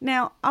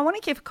 Now, I want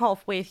to kick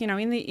off with,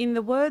 in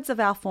the words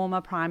of our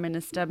former Prime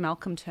Minister,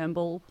 Malcolm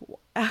Turnbull,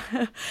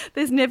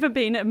 there's never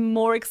been a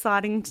more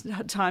exciting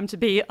time to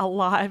be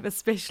alive,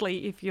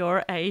 especially if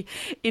you're a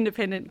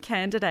independent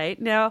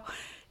candidate. Now,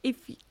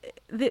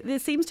 there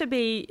seems to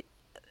be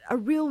a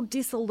real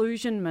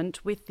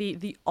disillusionment with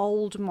the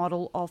old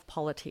model of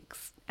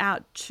politics.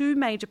 Our two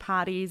major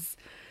parties,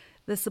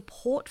 the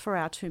support for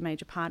our two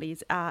major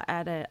parties are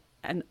at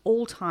an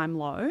all-time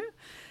low.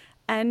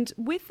 And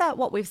with that,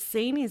 what we've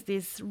seen is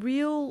this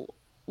real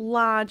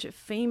large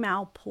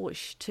female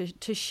push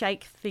to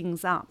shake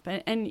things up.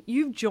 And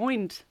you've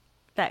joined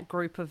that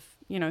group of,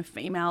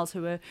 females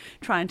who are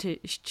trying to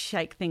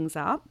shake things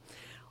up.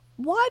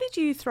 Why did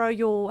you throw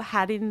your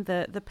hat in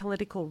the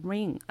political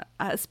ring,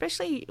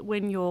 especially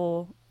when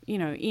you're,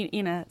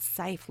 in a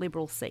safe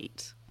Liberal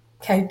seat?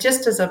 Okay,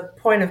 just as a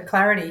point of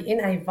clarity, in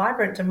a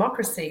vibrant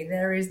democracy,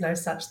 there is no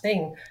such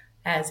thing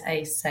as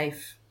a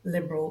safe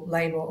Liberal,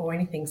 Labor or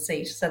anything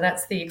seat. So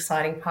that's the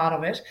exciting part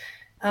of it.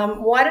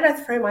 Why did I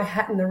throw my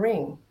hat in the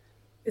ring?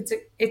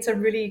 It's a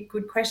really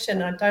good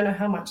question. I don't know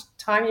how much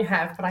time you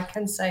have, but I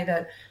can say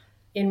that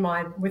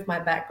with my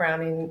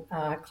background in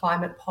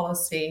climate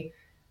policy,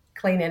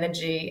 clean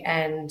energy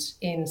and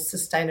in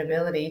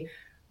sustainability,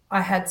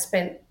 I had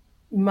spent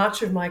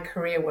much of my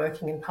career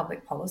working in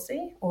public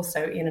policy,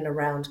 also in and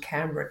around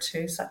Canberra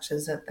too, such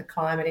as at the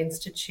Climate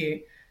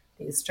Institute,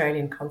 the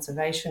Australian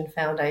Conservation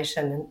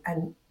Foundation,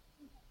 and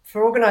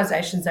for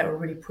organisations that were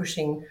really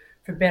pushing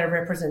for better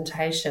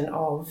representation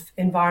of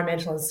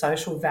environmental and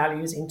social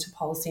values into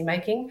policy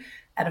making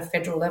at a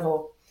federal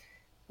level.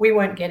 We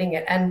weren't getting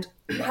it. And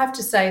I have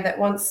to say that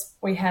once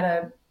we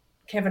had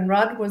Kevin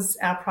Rudd was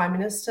our Prime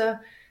Minister,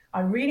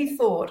 I really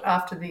thought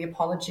after the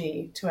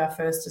apology to our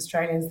first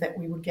Australians that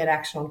we would get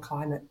action on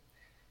climate.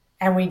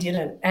 And we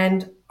didn't.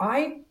 And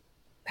I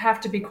have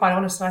to be quite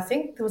honest, I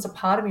think there was a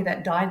part of me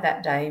that died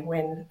that day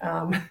when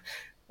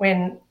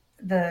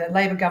the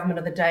Labor government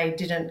of the day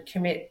didn't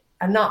commit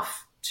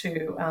enough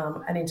to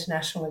an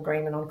international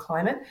agreement on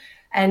climate.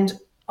 And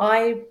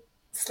I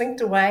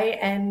slinked away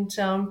and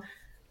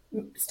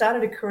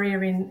started a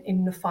career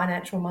in the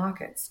financial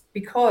markets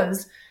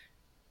because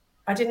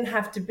I didn't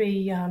have to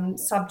be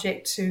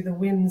subject to the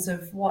whims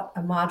of what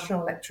a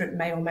marginal electorate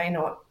may or may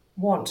not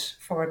want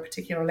for a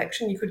particular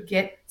election. You could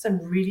get some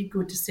really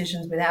good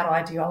decisions without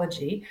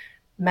ideology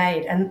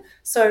made. And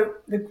so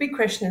the big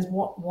question is,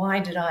 why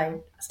did I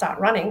start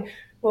running?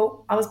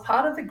 Well, I was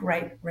part of the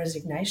Great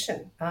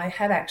Resignation. I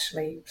had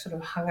actually sort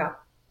of hung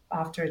up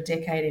after a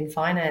decade in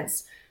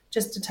finance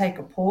just to take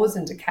a pause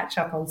and to catch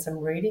up on some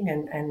reading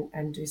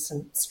and do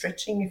some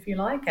stretching, if you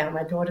like.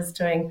 My daughter's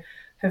doing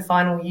her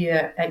final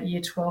year at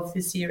Year 12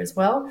 this year as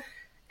well.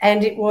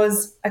 And it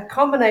was a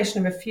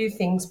combination of a few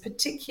things,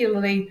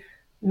 particularly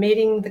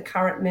meeting the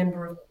current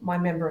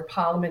member of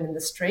Parliament in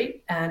the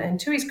street. And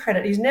to his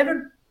credit, he's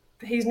never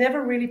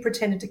really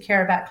pretended to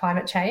care about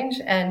climate change.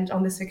 And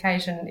on this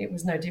occasion, it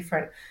was no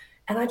different.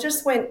 And I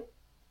just went,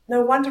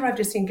 no wonder I've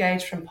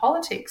disengaged from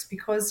politics,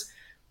 because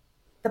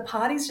the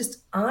parties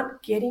just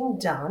aren't getting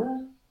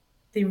done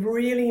the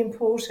really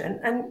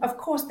important, and of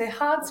course they're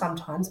hard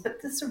sometimes,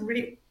 but there's some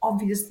really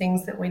obvious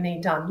things that we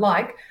need done,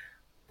 like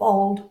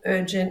bold,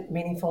 urgent,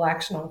 meaningful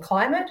action on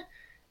climate,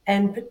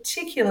 and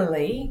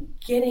particularly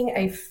getting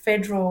a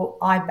federal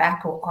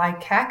IBAC or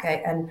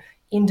ICAC, an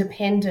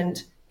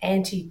independent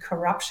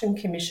anti-corruption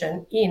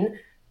commission in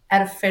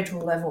at a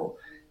federal level.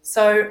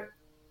 So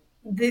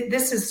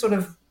this is sort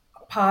of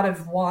part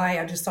of why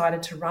I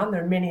decided to run.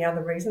 There are many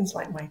other reasons,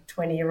 like my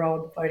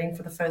 20-year-old voting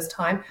for the first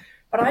time,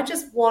 but I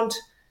just want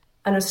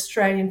an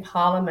Australian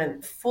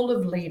Parliament full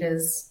of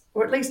leaders,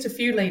 or at least a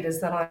few leaders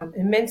that I'm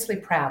immensely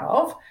proud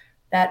of,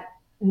 that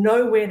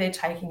know where they're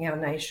taking our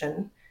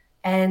nation,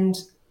 and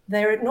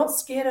they're not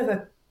scared of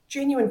a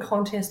genuine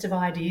contest of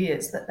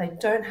ideas, that they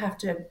don't have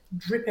to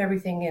drip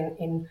everything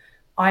in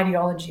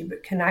ideology,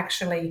 but can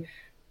actually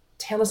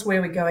tell us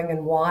where we're going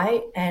and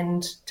why,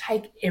 and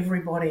take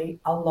everybody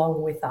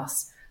along with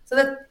us. So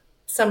that's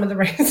some of the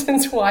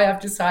reasons why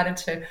I've decided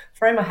to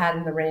throw my hat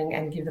in the ring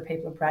and give the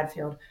people of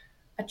Bradfield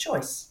a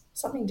choice,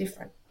 something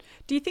different.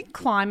 Do you think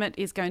climate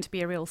is going to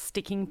be a real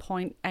sticking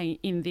point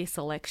in this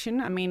election?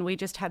 I mean, we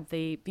just had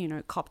the,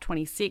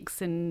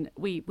 COP26, and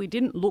we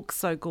didn't look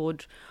so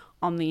good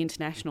on the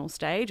international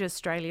stage.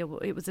 Australia,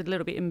 it was a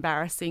little bit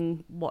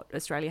embarrassing what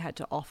Australia had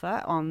to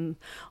offer on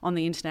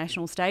the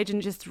international stage.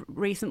 And just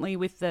recently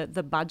with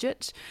the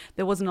budget,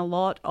 there wasn't a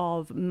lot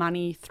of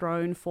money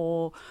thrown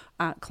for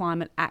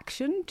climate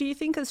action. Do you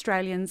think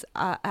Australians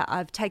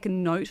have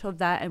taken note of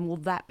that, and will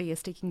that be a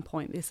sticking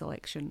point this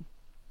election?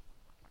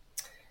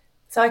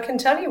 So I can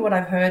tell you what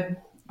I've heard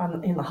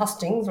in the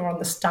hustings or on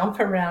the stump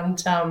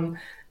around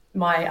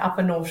my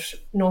upper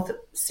North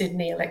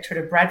Sydney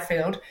electorate of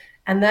Bradfield,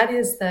 and that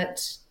is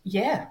that,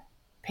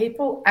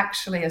 people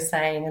actually are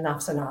saying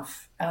enough's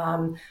enough.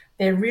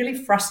 They're really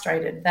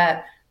frustrated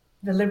that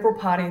the Liberal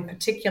Party in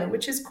particular,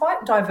 which is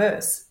quite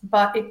diverse,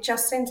 but it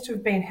just seems to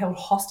have been held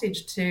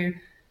hostage to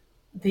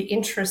the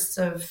interests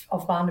of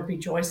Barnaby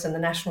Joyce and the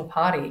National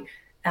Party.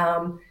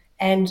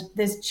 And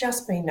there's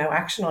just been no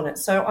action on it.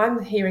 So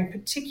I'm hearing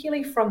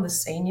particularly from the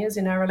seniors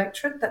in our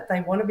electorate that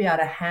they want to be able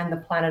to hand the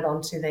planet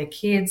on to their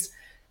kids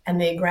and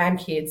their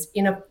grandkids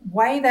in a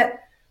way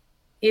that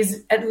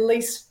is at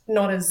least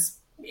not as,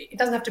 it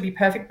doesn't have to be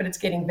perfect, but it's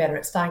getting better.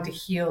 It's starting to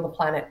heal the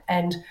planet.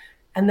 And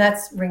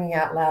that's ringing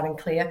out loud and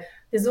clear.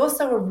 There's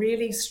also a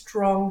really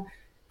strong,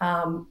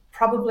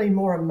 probably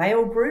more a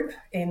male group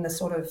in the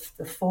sort of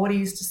the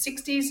 40s to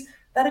 60s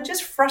that are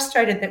just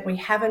frustrated that we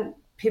haven't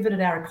pivoted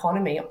our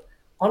economy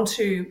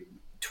onto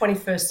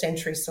 21st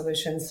century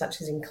solutions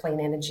such as in clean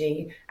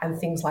energy and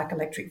things like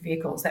electric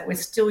vehicles, that we're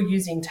still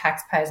using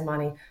taxpayers'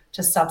 money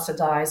to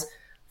subsidise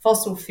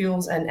fossil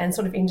fuels and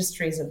sort of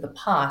industries of the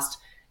past.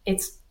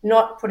 It's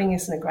not putting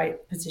us in a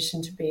great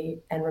position to be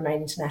and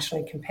remain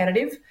internationally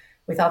competitive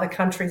with other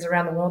countries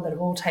around the world that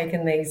have all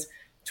taken these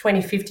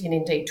 2050 and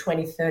indeed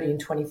 2030 and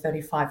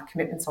 2035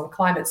 commitments on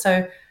climate.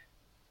 So,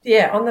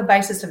 on the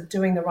basis of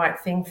doing the right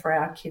thing for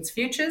our kids'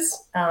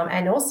 futures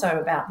and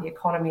also about the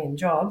economy and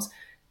jobs,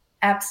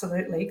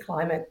 absolutely,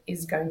 climate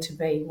is going to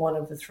be one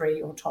of the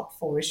 3 or top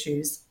 4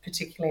 issues,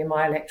 particularly in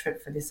my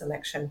electorate for this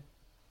election.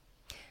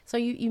 So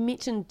you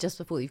mentioned just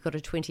before you've got a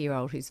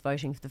 20-year-old who's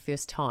voting for the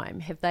first time.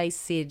 Have they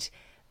said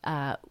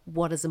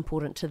what is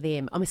important to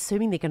them? I'm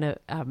assuming they're going to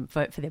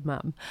vote for their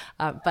mum,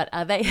 but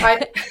are they?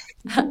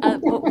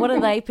 What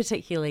are they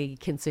particularly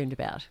concerned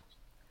about?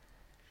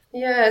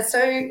 Yeah,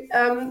 so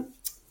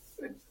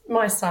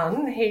my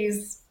son,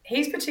 he's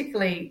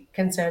particularly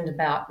concerned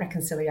about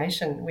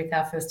reconciliation with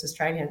our First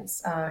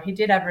Australians. He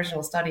did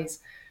Aboriginal studies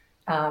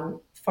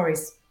for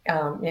his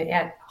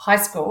at high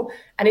school,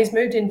 and he's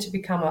moved in to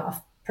become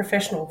a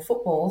professional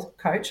football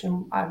coach.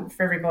 And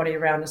for everybody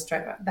around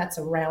Australia, that's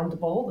a round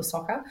ball, the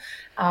soccer.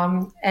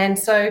 And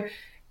so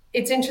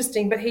it's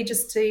interesting, but he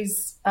just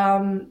sees,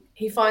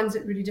 he finds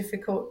it really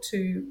difficult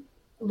to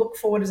look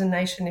forward as a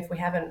nation if we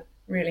haven't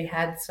really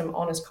had some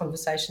honest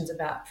conversations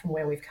about from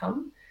where we've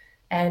come.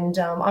 And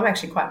I'm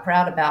actually quite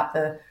proud about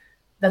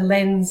the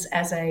lens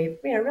as a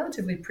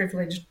relatively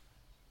privileged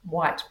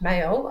white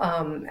male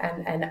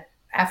and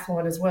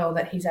affluent as well,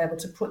 that he's able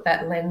to put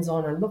that lens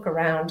on and look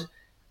around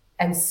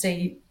and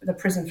see the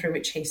prism through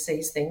which he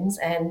sees things.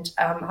 And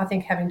I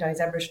think having done his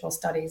Aboriginal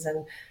studies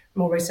and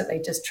more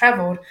recently just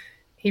travelled,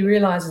 he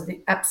realises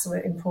the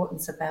absolute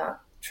importance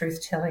about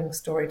truth-telling,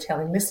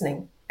 storytelling,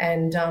 listening.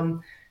 And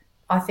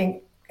I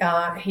think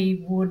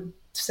he would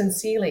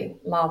sincerely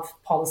love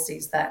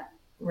policies that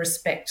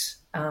respect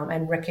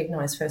and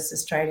recognise First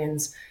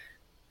Australians,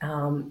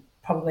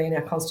 probably in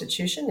our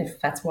Constitution,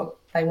 if that's what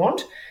they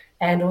want,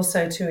 and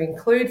also to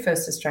include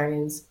First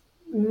Australians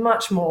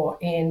much more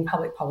in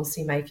public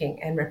policy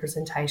making and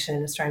representation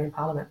in Australian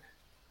Parliament.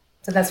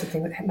 So that's the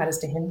thing that matters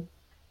to him.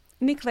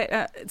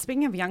 Nicolette,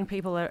 speaking of young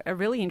people, a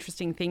really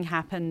interesting thing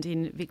happened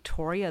in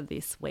Victoria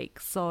this week.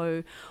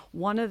 So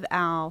one of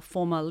our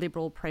former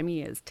Liberal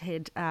premiers,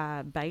 Ted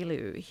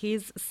Baillieu,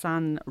 his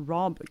son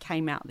Rob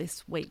came out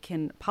this week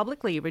and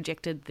publicly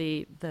rejected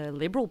the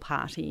Liberal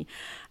Party,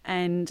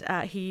 and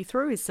he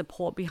threw his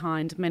support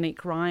behind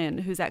Monique Ryan,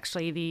 who's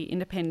actually the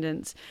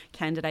independent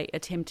candidate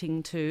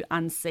attempting to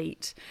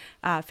unseat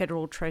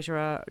Federal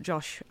Treasurer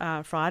Josh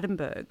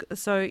Frydenberg.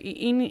 So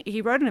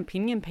he wrote an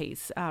opinion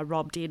piece,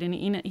 Rob did, and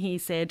in it he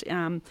said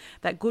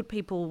that good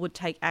people would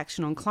take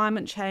action on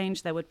climate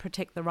change, they would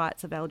protect the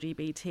rights of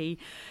LGBT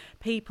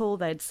people,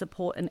 they'd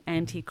support an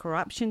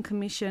anti-corruption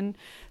commission.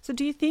 So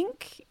do you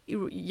think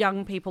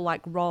young people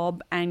like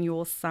Rob and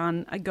your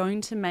son are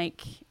going to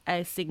make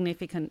a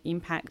significant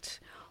impact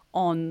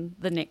on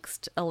the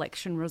next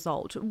election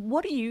result?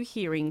 What are you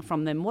hearing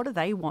from them? What do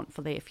they want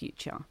for their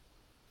future?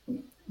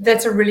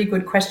 That's a really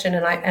good question,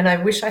 and I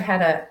wish I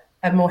had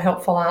a more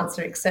helpful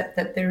answer, except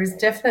that there is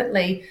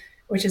definitely,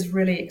 which is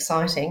really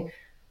exciting,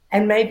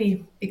 and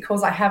maybe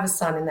because I have a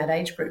son in that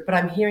age group, but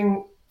I'm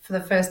hearing for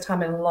the first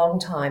time in a long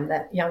time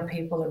that young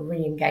people are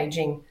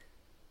re-engaging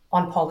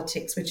on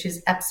politics, which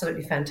is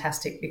absolutely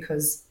fantastic,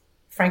 because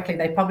frankly,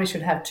 they probably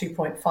should have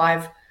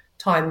 2.5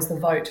 times the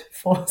vote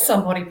for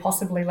somebody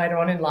possibly later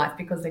on in life,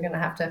 because they're going to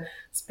have to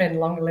spend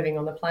longer living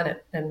on the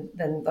planet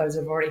than those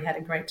who've already had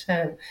a great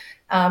turn.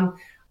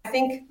 I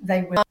think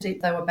they were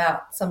deep, though,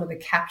 about some of the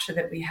capture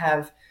that we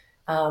have.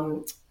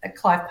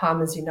 Clive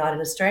Palmer's United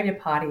Australia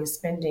Party is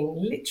spending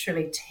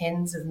literally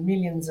tens of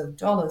millions of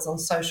dollars on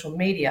social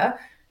media,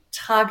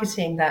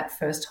 targeting that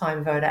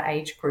first-time voter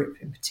age group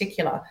in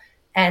particular.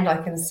 And I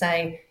can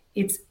say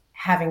it's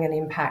having an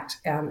impact,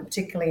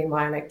 particularly in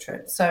my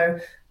electorate. So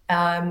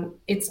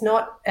it's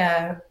not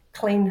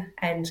clean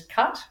and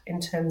cut in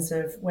terms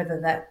of whether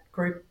that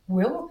group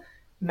will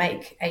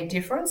make a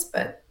difference,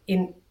 but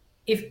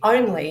if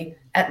only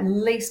at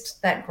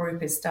least that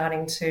group is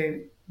starting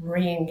to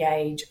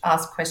re-engage,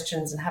 ask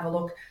questions and have a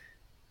look,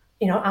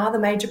 are the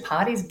major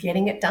parties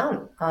getting it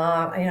done?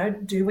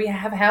 Do we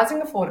have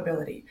housing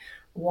affordability?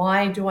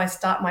 Why do I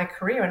start my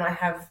career and I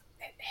have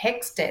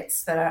HECS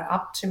debts that are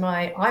up to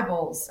my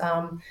eyeballs?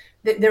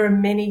 There are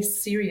many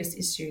serious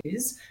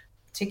issues,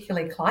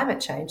 particularly climate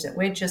change, that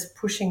we're just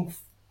pushing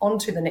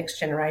onto the next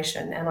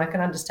generation. And I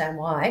can understand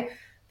why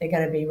they're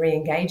going to be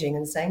re-engaging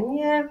and saying,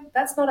 yeah,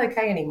 that's not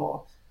okay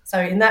anymore. So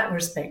in that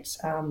respect,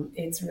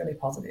 it's really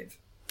positive.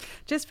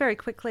 Just very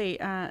quickly,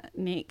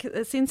 Nick,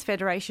 since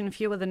Federation,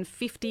 fewer than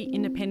 50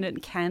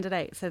 independent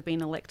candidates have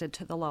been elected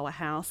to the lower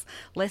house.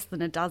 Less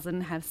than a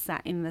dozen have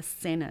sat in the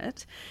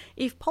Senate.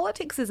 If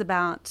politics is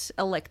about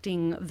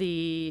electing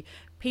the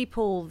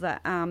people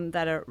that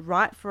are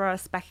right for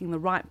us, backing the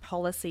right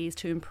policies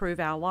to improve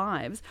our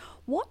lives,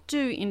 what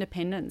do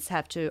independents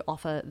have to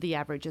offer the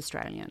average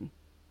Australian?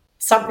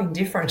 Something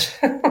different,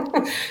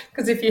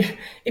 because if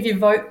you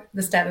vote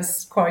the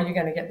status quo, you're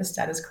going to get the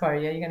status quo.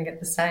 Yeah, you're going to get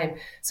the same.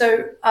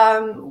 So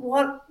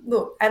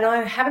and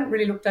I haven't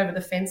really looked over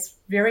the fence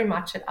very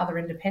much at other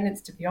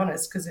independents, to be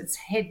honest, because it's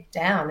head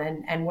down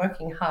and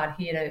working hard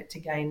here to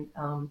gain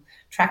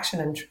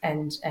traction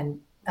and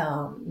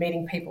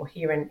meeting people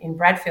here in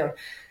Bradfield.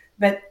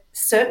 But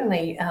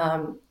certainly,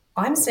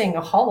 I'm seeing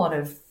a whole lot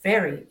of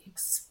very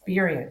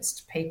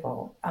experienced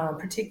people,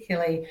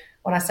 particularly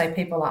when I say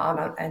people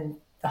and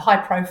the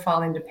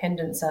high-profile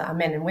independents are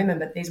men and women,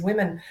 but these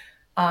women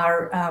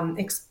are,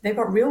 they've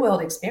got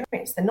real-world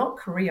experience. They're not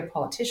career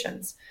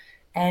politicians.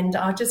 And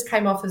I just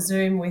came off a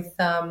Zoom with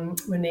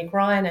Monique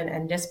Ryan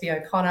and Despi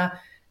O'Connor,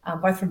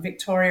 both from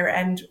Victoria,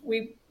 and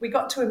we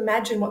got to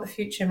imagine what the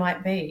future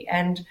might be.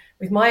 And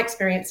with my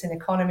experience in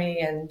economy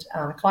and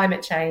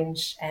climate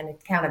change and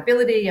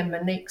accountability, and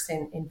Monique's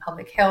in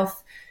public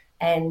health,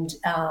 and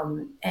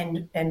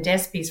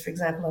Despi's, for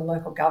example, in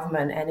local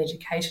government and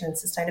education and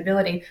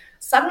sustainability,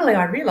 suddenly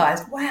I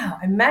realised, wow,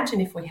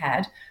 imagine if we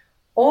had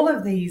all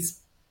of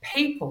these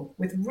people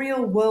with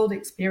real world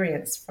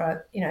experience,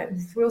 for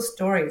real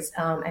stories,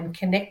 and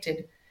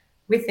connected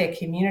with their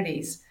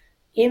communities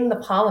in the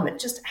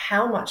parliament, just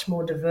how much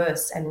more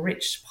diverse and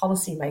rich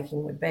policy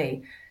making would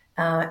be.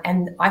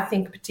 And I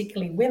think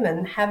particularly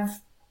women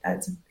have,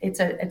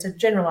 it's a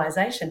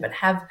generalisation, but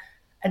have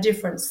a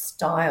different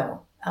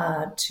style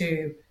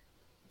to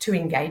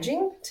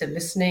engaging, to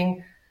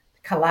listening,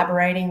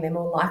 collaborating. They're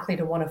more likely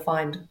to want to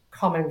find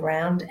common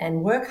ground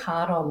and work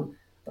hard on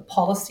the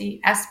policy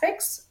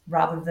aspects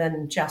rather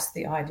than just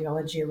the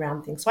ideology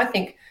around things. So I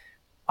think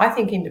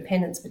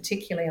independents,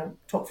 particularly, I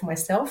talk for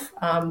myself,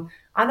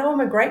 I know I'm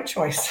a great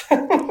choice.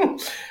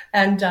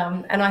 and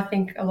I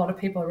think a lot of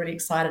people are really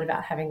excited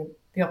about having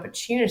the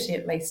opportunity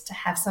at least to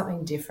have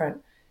something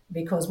different,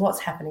 because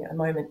what's happening at the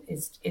moment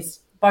is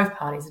both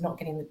parties are not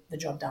getting the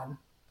job done.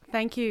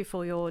 Thank you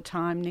for your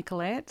time,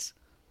 Nicolette.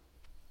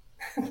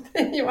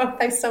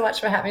 Thanks so much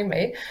for having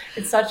me.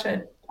 It's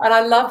and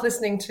I love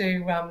listening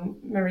to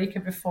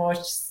Marika before.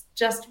 It's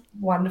just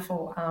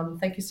wonderful.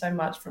 Thank you so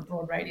much for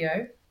Broad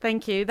Radio.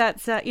 Thank you.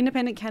 That's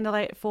independent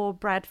candidate for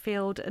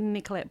Bradfield,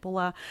 Nicolette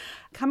Buller.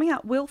 Coming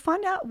up, we'll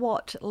find out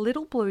what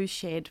Little Blue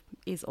Shed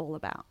is all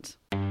about.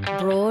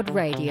 Broad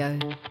Radio.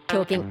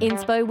 Talking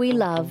inspo we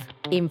love,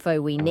 info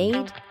we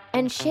need,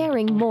 and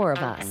sharing more of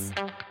us.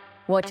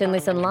 Watch and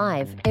listen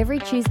live every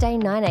Tuesday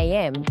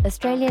 9am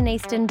Australian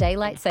Eastern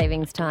Daylight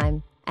Savings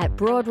Time at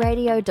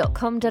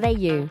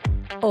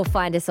broadradio.com.au or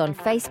find us on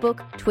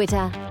Facebook,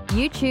 Twitter,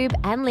 YouTube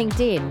and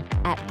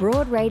LinkedIn at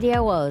Broad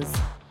Radio Oz.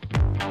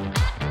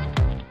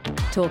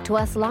 Talk to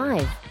us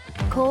live.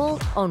 Call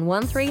on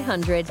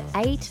 1300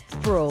 8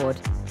 Broad.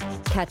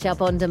 Catch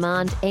up on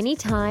demand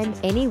anytime,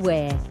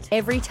 anywhere,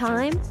 every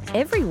time,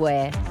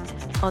 everywhere.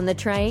 On the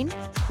train,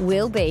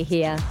 we'll be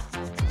here.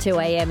 2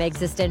 a.m.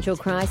 existential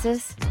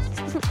crisis?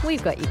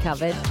 We've got you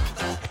covered.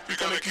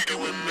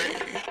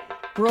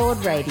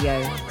 Broad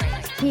Radio.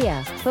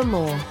 Here for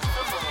more.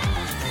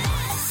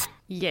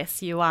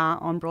 Yes, you are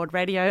on Broad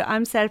Radio.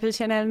 I'm Serpil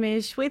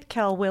Chanelmish with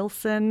Cal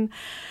Wilson.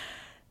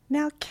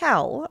 Now,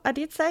 Cal, I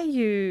did say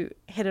you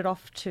headed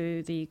off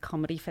to the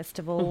comedy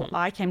festival. Mm-hmm.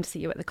 I came to see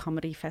you at the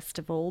comedy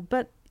festival,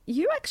 but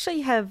you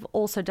actually have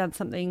also done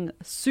something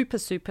super,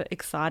 super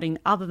exciting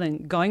other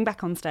than going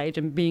back on stage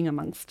and being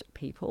amongst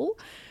people.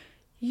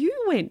 You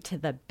went to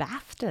the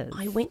BAFTAs.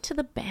 I went to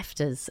the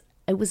BAFTAs.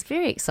 It was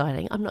very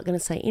exciting. I'm not going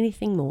to say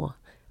anything more.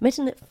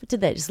 Imagine if I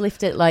did that, just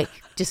left it like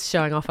just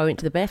showing off I went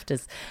to the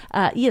BAFTAs.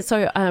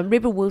 So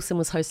Rebel Wilson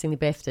was hosting the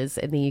BAFTAs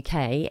in the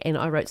UK and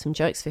I wrote some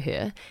jokes for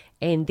her.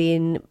 And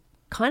then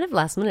kind of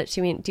last minute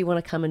she went, do you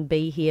want to come and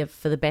be here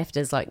for the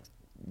BAFTAs? Like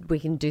we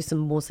can do some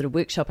more sort of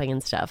workshopping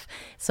and stuff.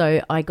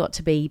 So I got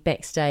to be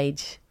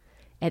backstage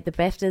at the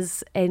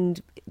BAFTAs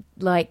and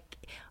like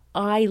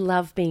I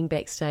love being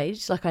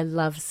backstage. Like I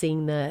love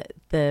seeing the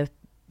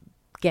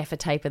gaffer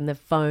tape and the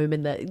foam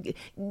and the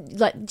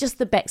like just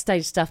the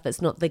backstage stuff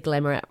that's not the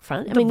glamour out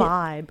front. The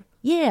vibe.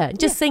 Yeah,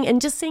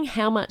 seeing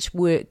how much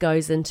work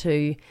goes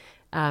into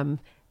an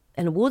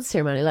awards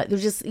ceremony. Like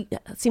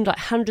it seemed like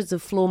hundreds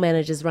of floor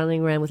managers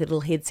running around with their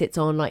little headsets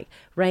on, like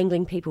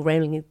wrangling people,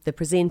 wrangling the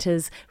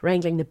presenters,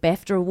 wrangling the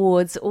BAFTA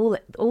awards, all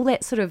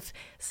that sort of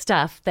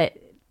stuff that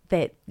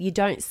you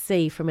don't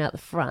see from out the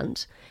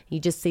front.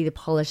 You just see the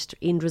polished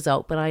end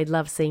result, but I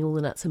love seeing all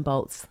the nuts and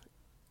bolts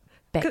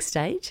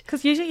backstage.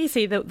 Because usually you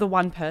see the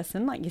one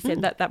person, like you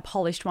said, that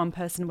polished one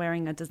person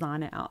wearing a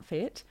designer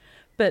outfit,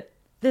 but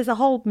there's a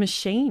whole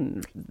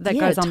machine that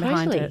goes on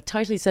behind it.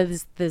 Totally. So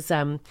there's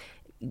a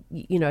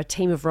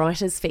team of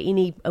writers for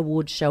any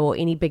award show or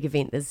any big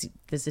event.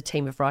 There's a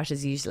team of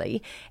writers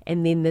usually,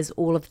 and then there's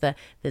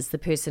the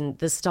person,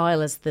 the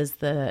stylist, there's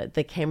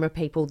the camera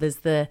people, there's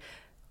the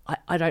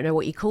I don't know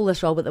what you call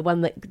this role, but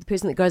the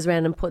person that goes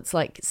around and puts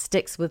like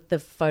sticks with the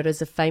photos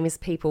of famous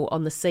people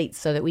on the seats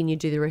so that when you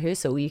do the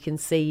rehearsal, you can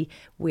see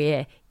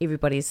where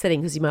everybody is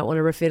sitting because you might want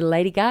to refer to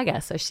Lady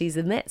Gaga. So she's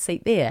in that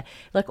seat there.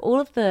 Like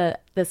all of the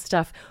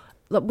stuff.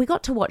 Look, we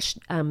got to watch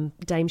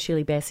Dame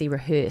Shirley Bassey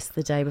rehearse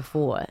the day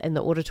before in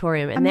the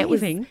auditorium. And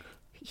amazing. That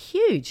was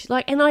huge.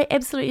 Like, and I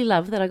absolutely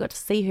love that I got to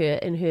see her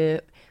in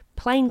her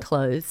plain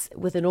clothes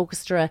with an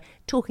orchestra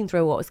talking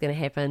through what was going to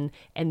happen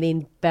and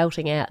then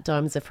belting out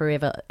Diamonds Are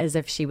Forever as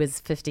if she was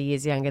 50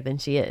 years younger than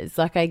she is.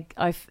 Like I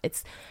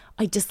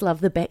just love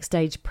the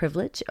backstage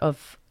privilege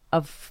of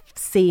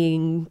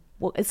seeing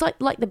what it's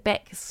like the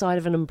back side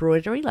of an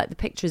embroidery. Like the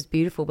picture is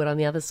beautiful, but on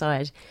the other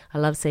side, I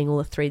love seeing all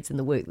the threads and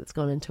the work that's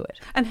gone into it.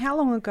 And how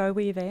long ago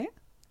were you there?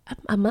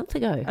 A month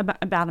ago.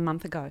 About a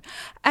month ago.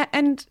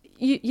 And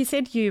you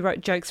said you wrote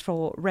jokes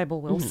for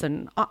Rebel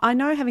Wilson. I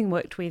know, having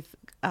worked with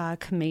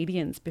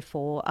comedians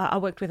before, I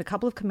worked with a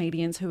couple of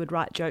comedians who would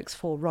write jokes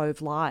for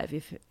Rove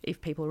Live,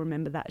 if people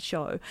remember that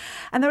show.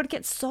 And they would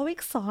get so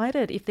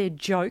excited if their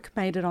joke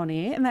made it on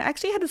air. And they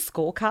actually had a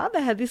scorecard.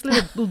 They had this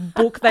little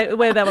book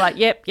where they were like,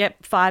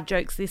 yep, 5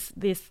 jokes this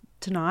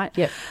tonight.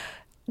 Yep.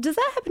 Does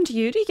that happen to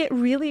you? Do you get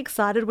really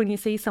excited when you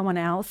see someone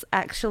else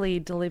actually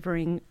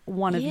delivering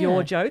one of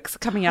your jokes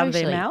coming out of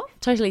their mouth?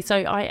 Totally.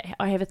 So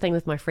I have a thing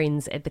with my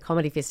friends at the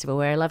comedy festival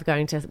where I love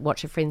going to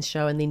watch a friend's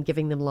show and then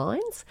giving them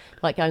lines,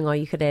 like going, oh,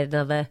 you could add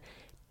another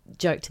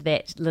joke to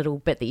that little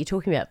bit that you're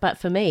talking about. But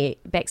for me,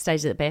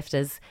 backstage at the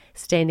BAFTAs,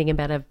 standing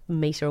about a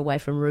metre away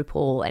from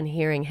RuPaul and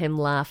hearing him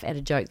laugh at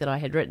a joke that I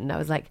had written, I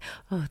was like,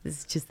 oh, this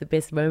is just the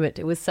best moment.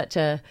 It was such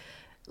a...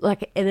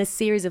 Like in a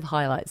series of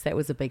highlights, that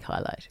was a big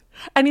highlight.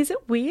 And is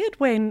it weird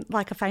when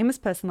like a famous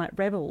person like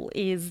Rebel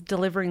is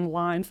delivering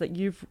lines that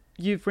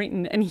you've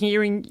written and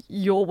hearing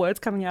your words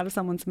coming out of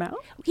someone's mouth?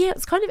 Yeah,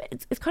 it's kind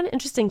of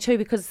interesting too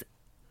because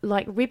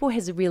like Rebel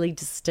has a really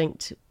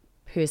distinct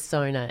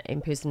persona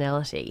and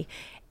personality,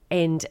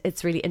 and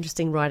it's really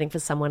interesting writing for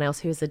someone else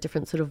who has a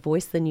different sort of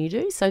voice than you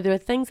do. So there are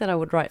things that I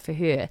would write for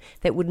her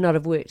that would not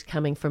have worked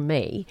coming from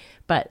me,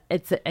 but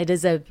it's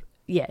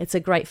a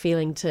great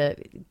feeling to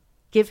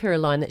give her a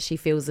line that she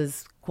feels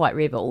is quite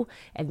rebel,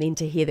 and then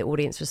to hear the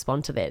audience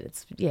respond to that,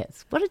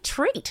 it's what a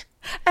treat.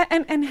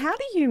 And how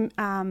do you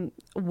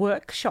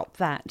workshop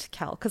that,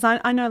 Cal? Because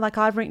I know, like,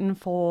 I've written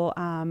for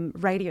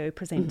radio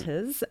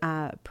presenters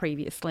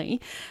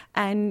previously,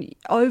 and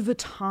over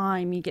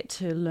time you get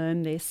to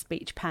learn their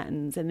speech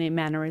patterns and their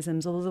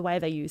mannerisms, or the way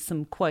they use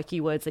some quirky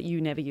words that you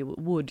never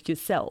would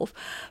yourself.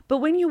 But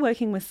when you're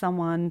working with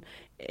someone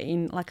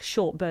in like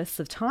short bursts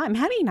of time,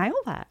 how do you nail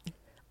that?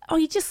 Oh,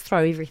 you just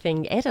throw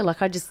everything at her.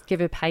 Like, I just give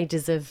her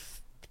pages of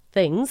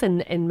things,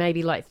 and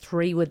maybe like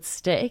 3 would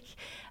stick.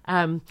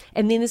 And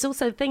then there's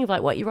also the thing of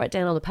like what you write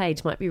down on the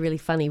page might be really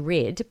funny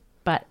read,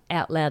 but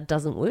out loud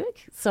doesn't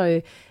work.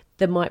 So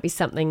there might be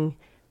something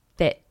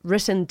that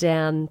written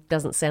down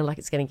doesn't sound like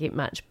it's going to get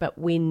much, but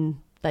when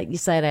like you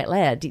say it out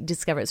loud, you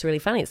discover it's really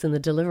funny. It's in the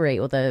delivery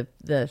or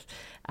the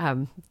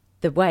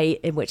way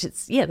in which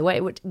it's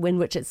in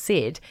which it's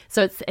said.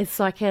 So it's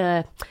like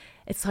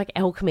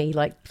alchemy,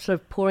 like sort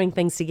of pouring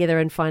things together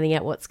and finding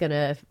out what's going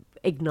to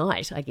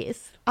ignite, I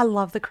guess. I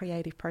love the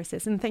creative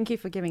process, and thank you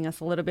for giving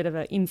us a little bit of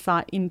an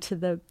insight into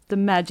the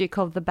magic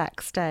of the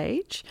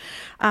backstage.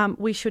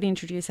 We should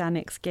introduce our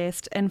next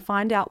guest and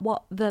find out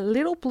what the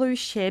Little Blue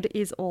Shed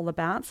is all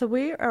about. So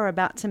we are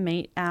about to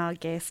meet our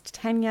guest,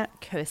 Tanya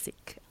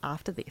Kursic,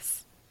 after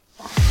this.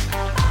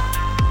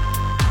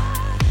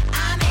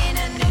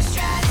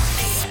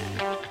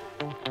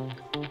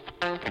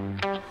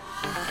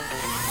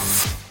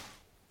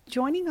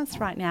 Joining us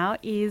right now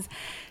is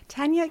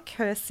Tanya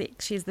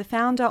Kursic. She's the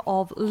founder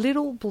of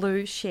Little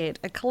Blue Shed,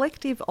 a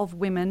collective of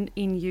women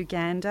in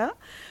Uganda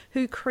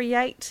who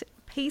create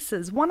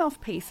pieces, one-off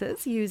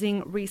pieces,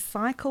 using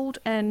recycled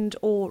and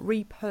or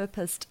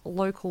repurposed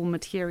local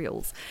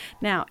materials.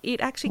 Now,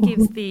 it actually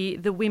gives the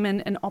women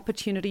an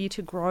opportunity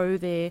to grow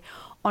their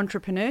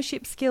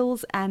entrepreneurship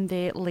skills and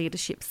their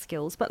leadership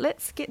skills. But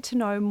let's get to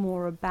know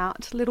more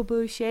about Little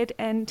Blue Shed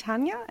and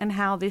Tanya and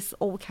how this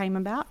all came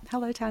about.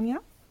 Hello, Tanya.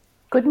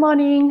 Good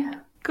morning.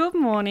 Good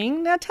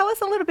morning. Now tell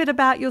us a little bit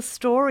about your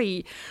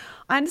story.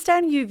 I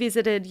understand you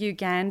visited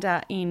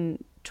Uganda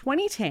in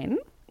 2010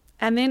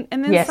 and then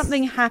yes.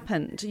 Something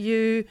happened.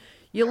 You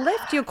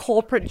left your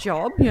corporate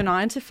job, your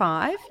 9 to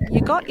 5,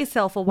 you got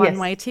yourself a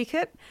one-way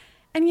ticket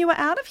and you were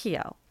out of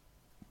here.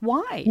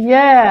 Why?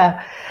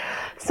 Yeah.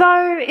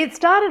 So it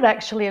started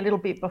actually a little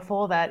bit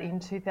before that in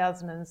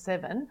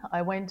 2007.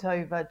 I went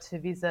over to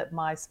visit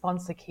my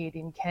sponsor kid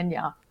in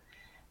Kenya.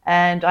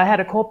 And I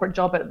had a corporate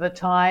job at the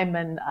time,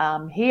 and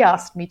he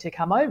asked me to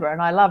come over, and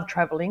I love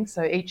traveling.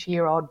 So each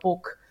year I'd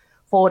book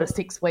 4 to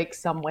 6 weeks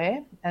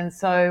somewhere. And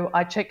so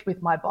I checked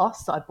with my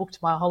boss. I booked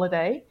my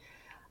holiday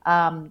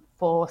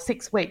for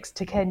 6 weeks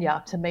to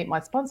Kenya to meet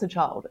my sponsor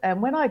child.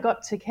 And when I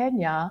got to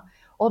Kenya,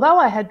 although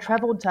I had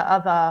traveled to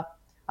other,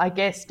 I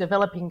guess,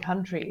 developing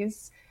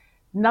countries,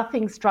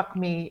 nothing struck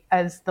me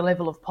as the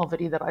level of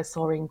poverty that I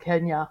saw in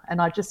Kenya.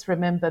 And I just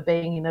remember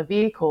being in a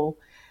vehicle,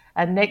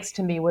 and next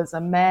to me was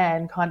a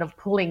man kind of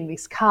pulling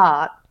this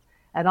cart,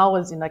 and I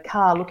was in the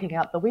car looking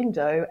out the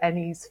window and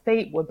his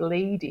feet were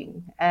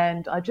bleeding.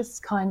 And I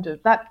just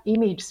that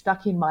image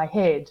stuck in my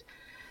head.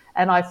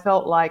 And I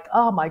felt like,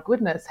 oh my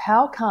goodness,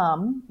 how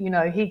come,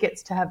 he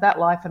gets to have that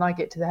life and I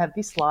get to have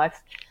this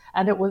life?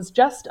 And it was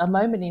just a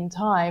moment in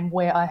time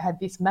where I had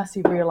this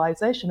massive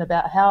realization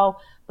about how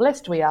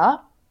blessed we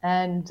are.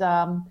 And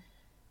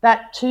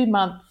that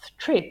 2-month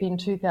trip in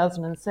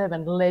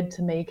 2007 led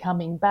to me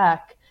coming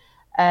back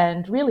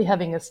and really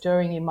having a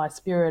stirring in my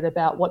spirit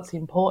about what's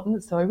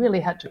important. So I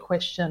really had to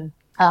question,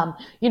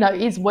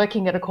 is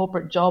working at a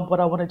corporate job what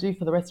I want to do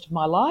for the rest of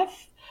my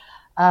life?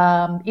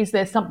 Is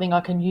there something I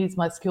can use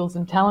my skills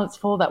and talents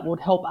for that would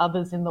help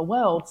others in the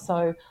world?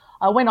 So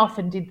I went off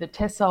and did the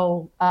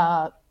TESOL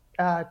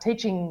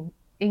teaching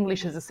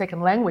English as a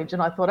second language.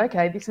 And I thought,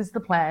 okay, this is the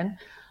plan.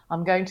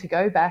 I'm going to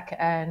go back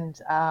and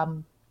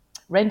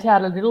rent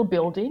out a little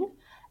building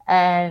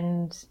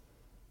and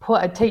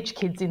teach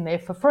kids in there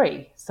for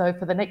free. So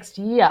for the next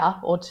year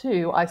or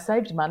 2, I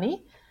saved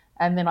money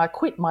and then I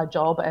quit my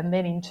job. And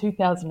then in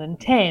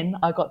 2010,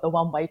 I got the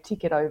one-way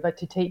ticket over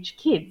to teach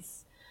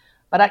kids.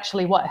 But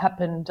actually what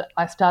happened,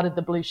 I started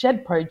the Blue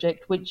Shed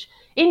project, which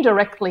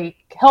indirectly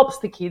helps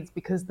the kids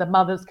because the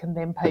mothers can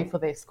then pay for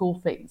their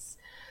school fees.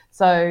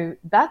 So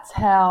that's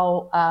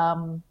how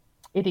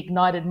it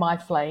ignited my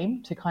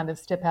flame to kind of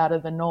step out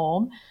of the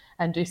norm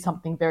and do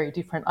something very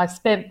different. I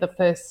spent the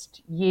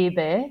first year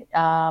there,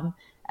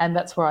 and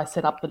that's where I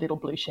set up the Little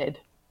Blue Shed.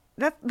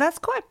 That's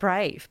quite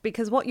brave,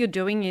 because what you're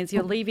doing is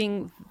you're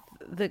leaving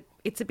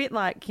it's a bit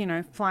like,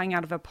 flying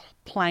out of a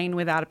plane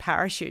without a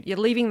parachute. You're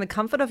leaving the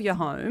comfort of your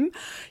home.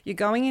 You're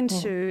going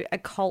into a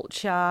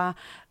culture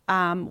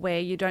where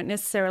you don't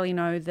necessarily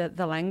know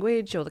the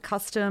language or the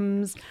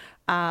customs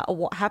or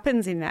what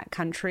happens in that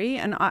country.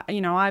 And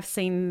I've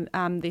seen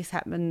this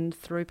happen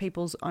through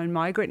people's own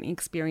migrant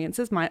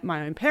experiences. My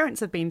own parents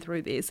have been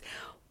through this.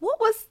 What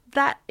was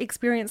that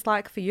experience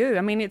like for you?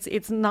 I mean,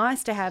 it's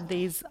nice to have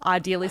these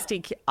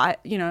idealistic,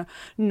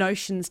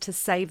 notions to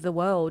save the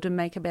world and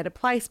make a better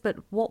place. But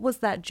what was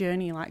that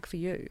journey like for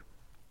you?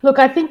 Look,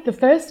 I think the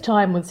first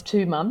time was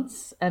 2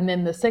 months, and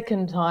then the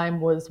second time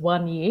was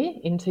 1 year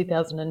in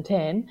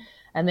 2010.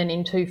 And then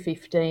in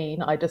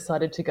 2015, I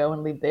decided to go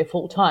and live there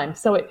full time.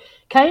 So it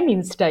came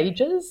in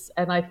stages.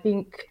 And I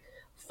think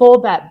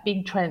for that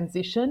big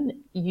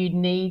transition, you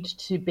need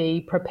to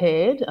be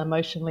prepared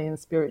emotionally and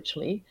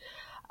spiritually.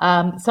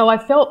 So I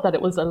felt that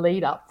it was a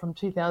lead up from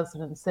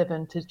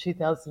 2007 to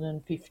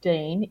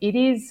 2015.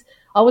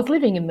 I was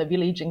living in the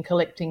village and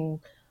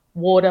collecting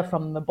water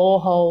from the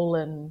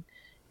borehole and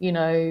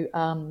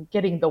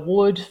getting the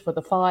wood for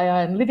the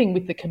fire and living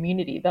with the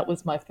community. That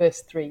was my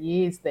first 3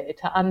 years there,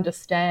 to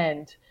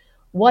understand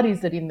what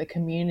is it in the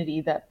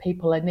community that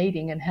people are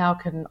needing and how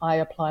can I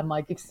apply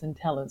my gifts and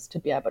talents to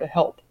be able to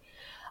help.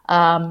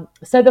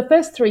 So the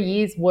first 3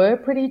 years were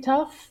pretty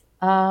tough,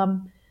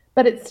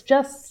 but it's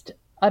just,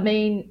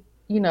 I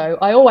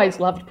always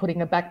loved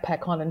putting a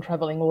backpack on and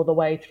traveling all the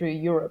way through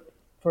Europe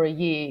for a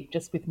year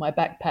just with my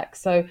backpack.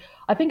 So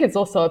I think it's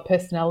also a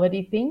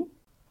personality thing.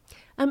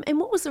 And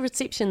what was the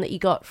reception that you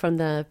got from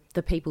the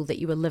people that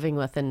you were living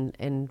with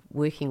and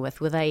working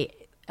with? Were they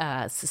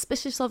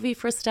suspicious of you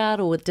for a start,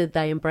 or did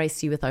they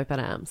embrace you with open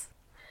arms?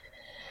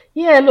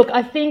 Yeah, look,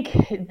 I think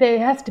there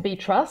has to be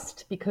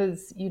trust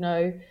because,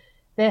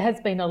 there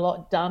has been a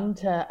lot done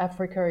to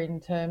Africa in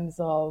terms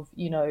of,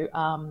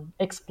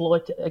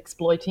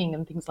 exploiting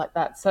and things like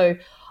that. So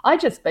I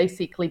just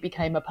basically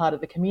became a part of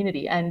the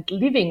community, and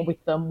living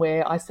with them,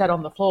 where I sat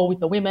on the floor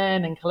with the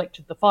women and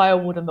collected the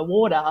firewood and the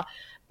water,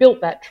 built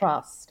that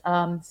trust.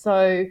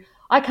 So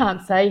I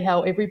can't say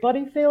how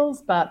everybody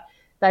feels, but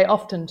they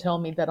often tell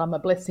me that I'm a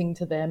blessing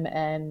to them,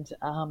 and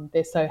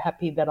they're so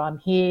happy that I'm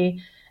here.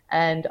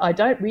 And I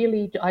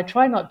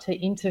try not to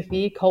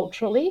interfere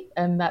culturally,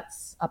 and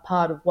that's a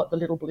part of what the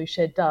Little Blue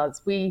Shed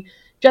does. We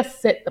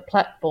just set the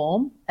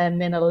platform and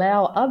then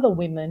allow other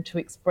women to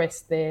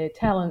express their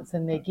talents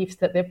and their gifts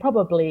that they've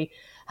probably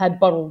had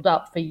bottled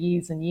up for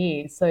years and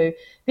years. So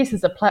this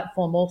is a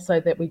platform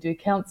also that we do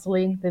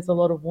counselling. There's a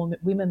lot of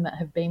women that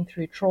have been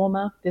through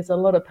trauma. There's a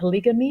lot of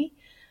polygamy,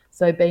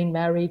 so being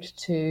married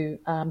to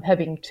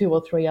having 2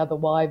 or 3 other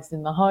wives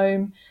in the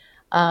home.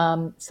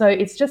 So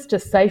it's just a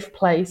safe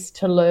place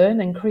to learn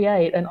and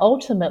create and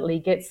ultimately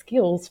get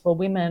skills for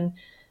women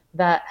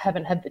that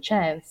haven't had the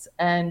chance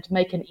and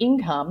make an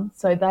income,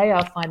 so they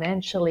are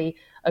financially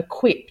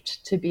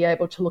equipped to be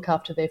able to look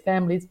after their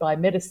families, buy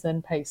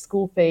medicine, pay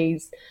school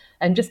fees,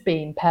 and just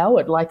be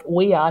empowered like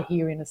we are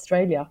here in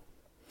Australia.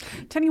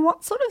 Tony,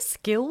 what sort of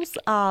skills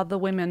are the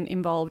women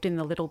involved in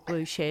the Little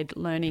Blue Shed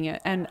learning,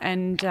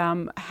 and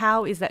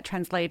how is that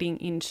translating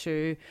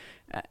into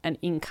an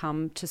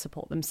income to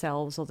support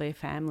themselves or their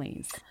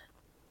families?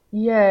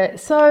 Yeah,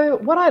 so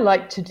what I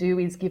like to do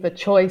is give a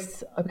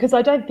choice, because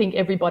I don't think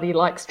everybody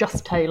likes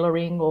just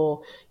tailoring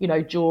or,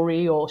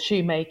 jewelry or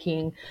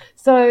shoemaking.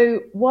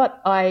 So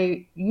what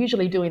I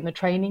usually do in the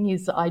training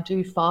is I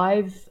do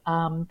 5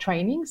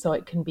 trainings. So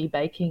it can be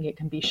baking, it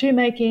can be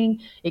shoemaking,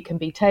 it can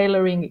be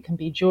tailoring, it can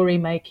be jewelry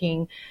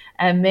making.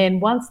 And then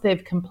once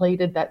they've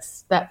completed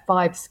that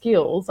 5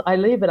 skills, I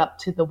leave it up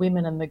to the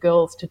women and the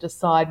girls to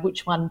decide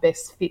which one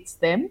best fits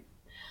them.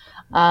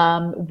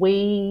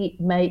 We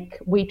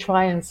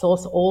try and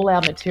source all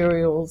our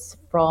materials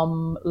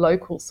from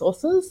local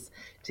sources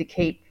to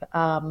keep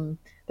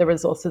the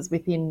resources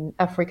within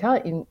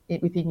Africa,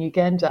 within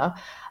Uganda,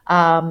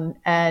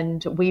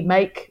 and we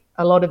make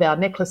a lot of our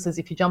necklaces.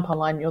 If you jump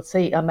online, you'll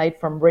see are made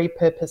from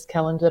repurposed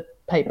calendar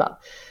paper.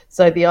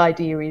 So the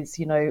idea is,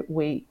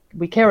 we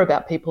care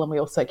about people and we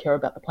also care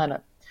about the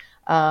planet.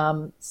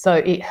 So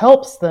it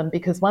helps them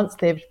because once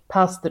they've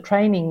passed the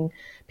training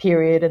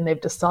period and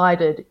they've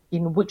decided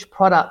in which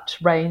product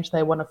range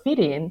they want to fit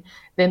in,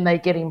 then they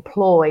get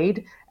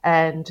employed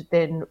and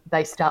then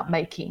they start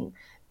making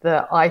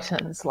the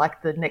items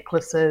like the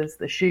necklaces,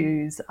 the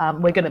shoes.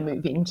 We're going to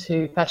move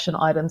into fashion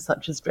items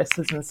such as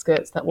dresses and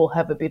skirts that will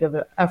have a bit of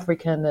an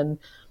African and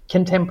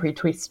contemporary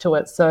twist to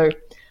it. So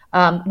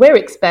we're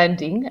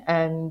expanding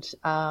and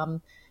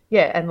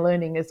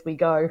learning as we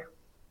go.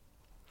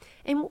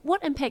 And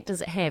what impact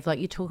does it have? Like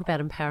you talk about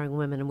empowering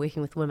women and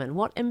working with women.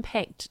 What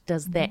impact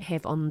does that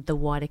have on the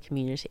wider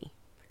community?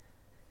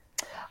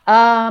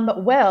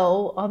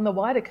 Well, on the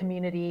wider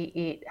community,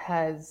 it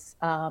has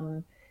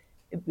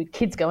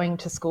kids going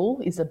to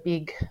school is a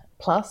big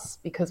plus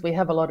because we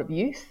have a lot of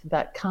youth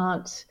that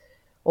can't,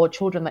 or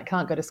children that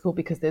can't go to school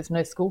because there's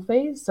no school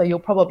fees. So you'll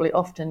probably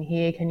often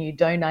hear, can you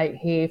donate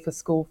here for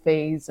school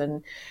fees?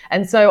 And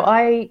so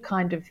I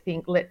kind of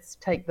think let's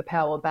take the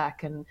power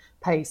back and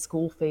pay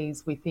school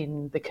fees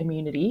within the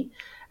community.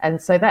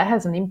 And so that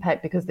has an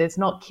impact because there's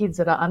not kids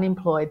that are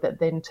unemployed that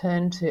then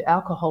turn to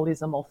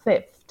alcoholism or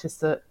theft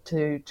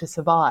to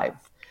survive.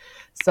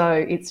 So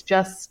it's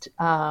just,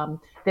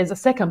 there's a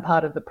second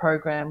part of the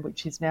program,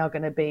 which is now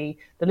going to be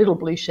the Little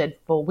Blue Shed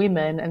for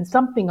women and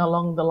something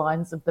along the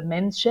lines of the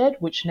men's shed,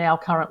 which now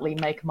currently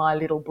make My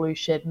Little Blue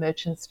Shed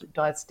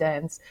merchandise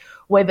stands,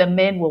 where the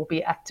men will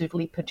be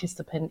actively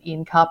participant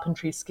in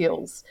carpentry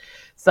skills.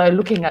 So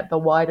looking at the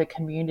wider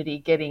community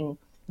getting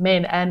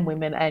men and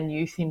women and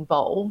youth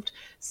involved,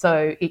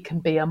 so it can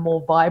be a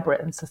more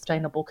vibrant and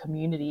sustainable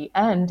community,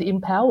 and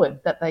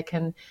empowered, that they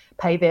can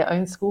pay their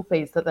own school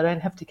fees, that they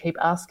don't have to keep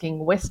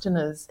asking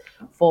Westerners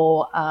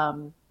for,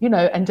 and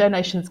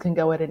donations can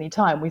go at any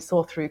time. We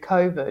saw through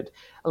COVID,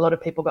 a lot of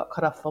people got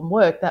cut off from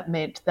work. That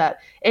meant that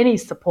any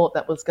support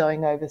that was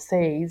going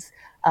overseas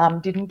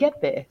didn't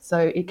get there. So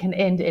it can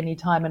end any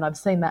time, and I've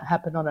seen that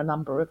happen on a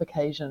number of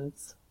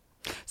occasions.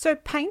 So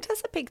paint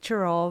us a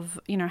picture of,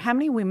 how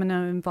many women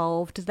are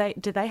involved?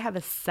 Do they have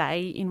a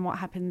say in what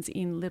happens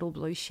in Little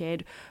Blue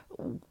Shed?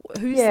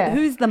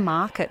 Who's the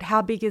market?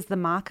 How big is the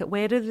market?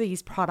 Where do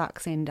these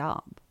products end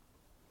up?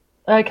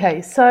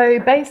 Okay, so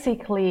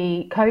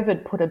basically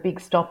COVID put a big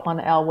stop on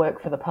our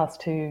work for the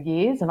past 2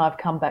 years, and I've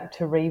come back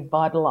to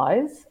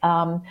revitalise.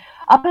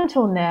 Up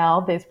until now,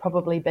 there's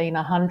probably been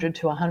 100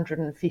 to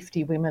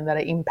 150 women that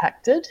are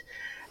impacted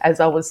as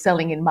I was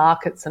selling in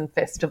markets and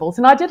festivals.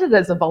 And I did it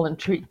as a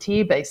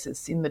volunteer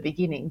basis in the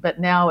beginning, but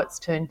now it's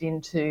turned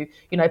into,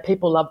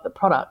 people love the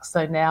product.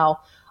 So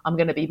now I'm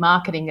going to be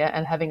marketing it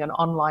and having an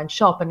online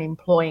shop and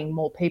employing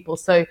more people.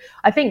 So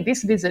I think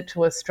this visit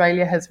to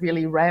Australia has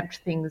really ramped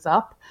things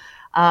up.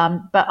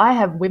 But I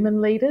have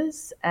women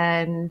leaders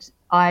and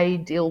I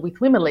deal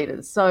with women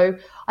leaders. So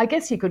I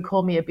guess you could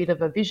call me a bit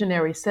of a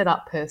visionary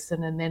setup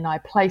person, and then I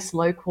place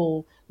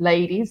local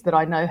ladies that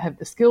I know have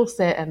the skill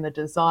set and the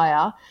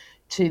desire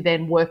to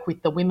then work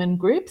with the women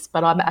groups,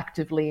 but I'm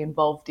actively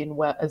involved in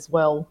work as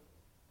well.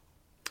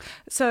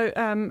 So,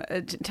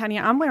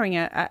 Tanya, I'm wearing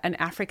an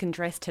African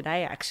dress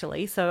today,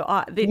 actually. So,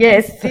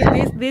 yes,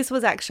 this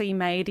was actually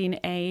made in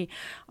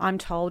I'm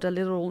told, a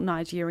little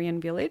Nigerian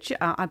village.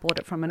 I bought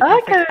it from an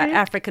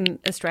African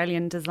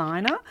Australian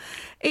designer.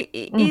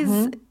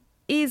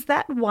 Is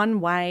that one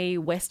way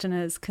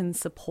Westerners can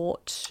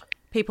support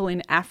people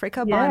in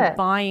Africa by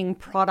buying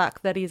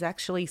product that is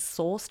actually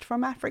sourced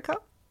from Africa?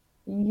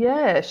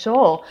 Yeah,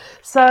 sure.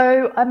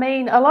 So, I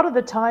mean, a lot of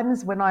the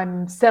times when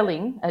I'm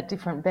selling at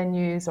different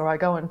venues or I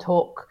go and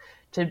talk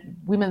to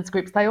women's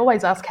groups, they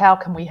always ask, how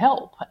can we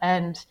help?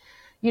 And,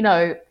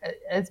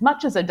 as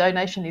much as a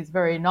donation is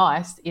very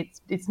nice,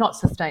 it's not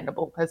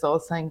sustainable, as I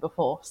was saying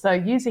before. So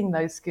using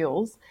those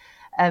skills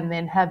and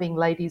then having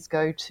ladies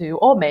go to,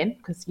 or men,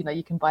 because,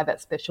 you can buy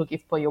that special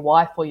gift for your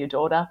wife or your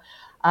daughter,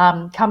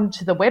 come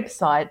to the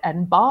website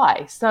and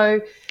buy. So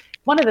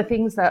one of the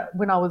things that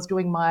when I was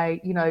doing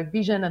my,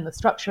 vision and the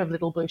structure of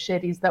Little Blue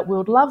Shed is that we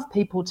would love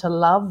people to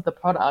love the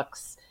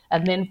products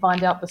and then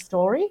find out the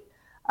story,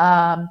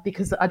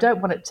 because I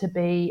don't want it to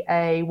be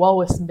a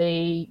woe is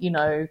me,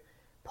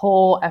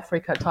 poor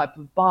Africa type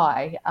of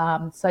buy.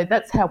 So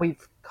that's how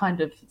we've kind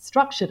of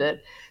structured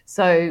it.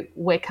 So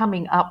we're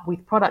coming up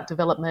with product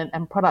development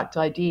and product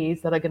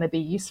ideas that are going to be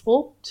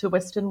useful to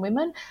Western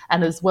women,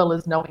 and as well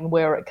as knowing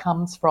where it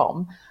comes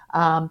from.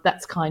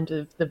 That's kind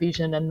of the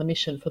vision and the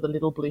mission for the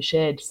Little Blue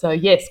Shed. So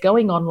yes,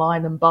 going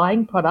online and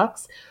buying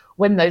products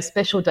when those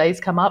special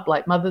days come up,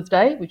 like Mother's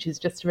Day, which is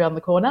just around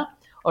the corner,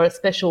 or a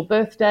special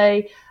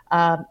birthday,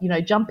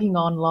 jumping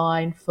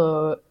online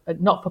for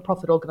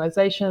not-for-profit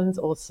organisations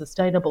or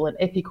sustainable and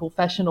ethical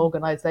fashion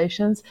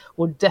organisations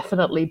will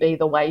definitely be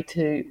the way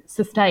to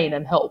sustain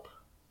and help.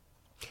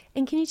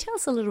 And can you tell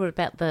us a little bit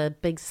about the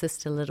Big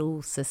Sister,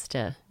 Little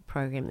Sister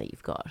program that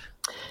you've got?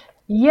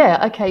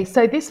 Yeah, okay.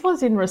 So this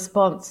was in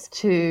response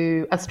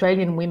to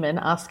Australian women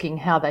asking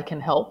how they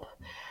can help.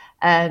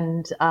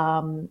 And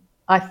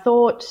I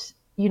thought,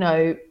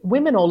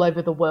 women all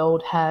over the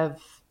world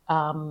have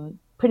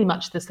pretty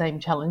much the same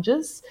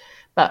challenges,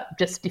 but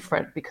just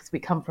different because we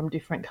come from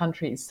different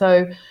countries.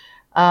 So,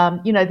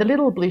 the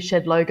Little Blue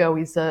Shed logo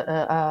is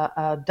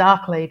a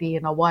dark lady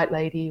and a white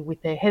lady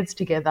with their heads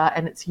together,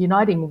 and it's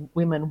uniting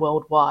women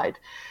worldwide.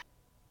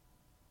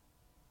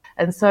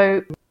 And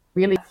so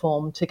really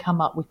formed to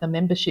come up with a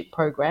membership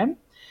program,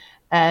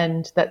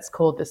 and that's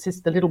called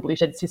the Little Blue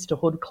Shed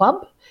Sisterhood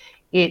Club.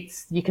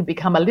 You can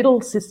become a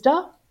little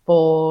sister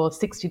for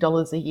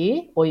 $60 a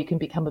year, or you can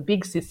become a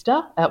big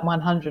sister at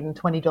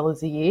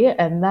 $120 a year,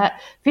 and that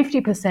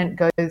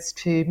 50% goes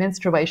to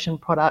menstruation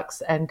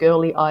products and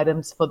girly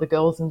items for the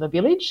girls in the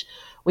village.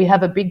 We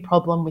have a big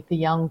problem with the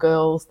young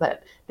girls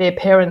that their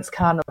parents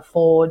can't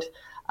afford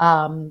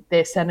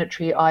their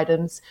sanitary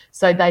items,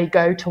 so they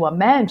go to a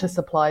man to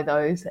supply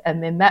those,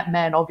 and then that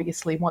man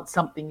obviously wants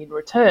something in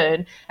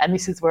return, and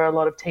this is where a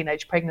lot of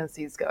teenage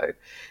pregnancies go.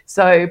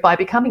 So by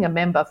becoming a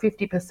member,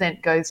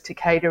 50% goes to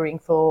catering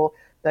for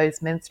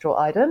those menstrual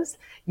items.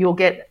 You'll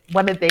get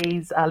one of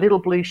these Little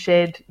Blue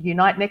Shed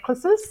Unite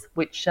necklaces,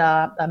 which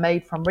are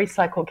made from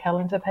recycled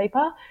calendar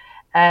paper,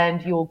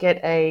 and you'll get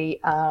a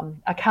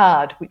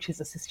card, which is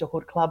a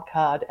Sisterhood Club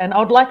card. And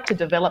I'd like to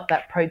develop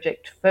that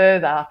project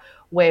further,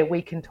 where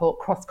we can talk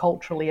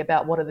cross-culturally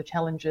about what are the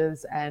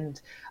challenges,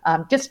 and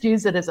just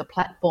use it as a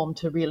platform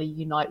to really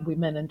unite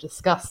women and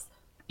discuss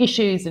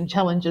issues and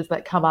challenges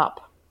that come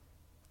up.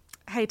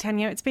 Hey,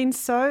 Tanya, it's been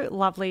so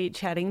lovely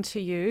chatting to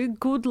you.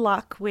 Good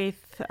luck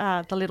with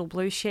the Little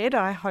Blue Shed.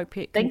 I hope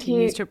it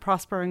continues to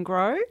prosper and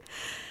grow.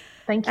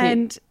 Thank you.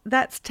 And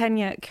that's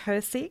Tanya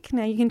Kursik.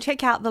 Now, you can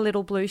check out the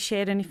Little Blue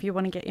Shed, and if you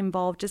want to get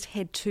involved, just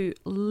head to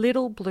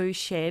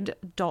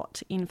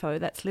littleblueshed.info.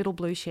 That's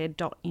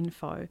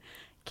littleblueshed.info.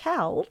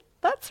 Cal,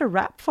 that's a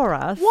wrap for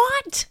us.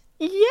 What?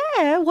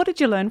 Yeah. What did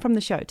you learn from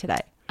the show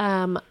today?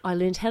 I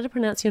learned how to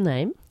pronounce your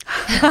name.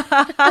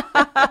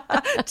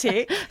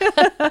 Tick.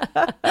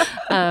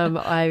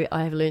 I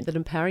have learned that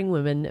empowering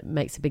women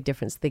makes a big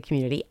difference to the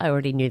community. I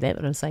already knew that,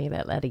 but I'm saying it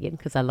out loud again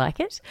because I like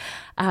it.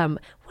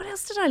 What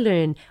else did I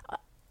learn?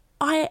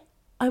 I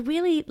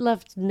really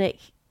loved Nick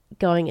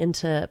going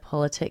into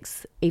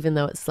politics, even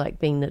though it's like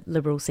being the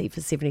Liberal seat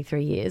for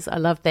 73 years. I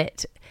love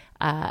that.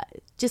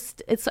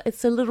 Just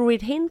it's a little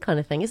red hen kind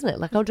of thing, isn't it?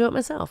 Like, I'll do it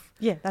myself.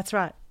 Yeah, that's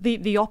right.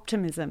 The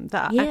optimism.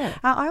 Yeah.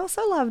 I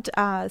also loved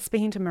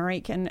speaking to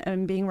Marique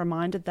and being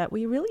reminded that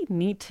we really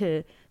need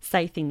to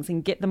say things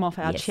and get them off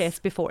our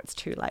chest before it's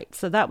too late.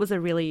 So that was a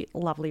really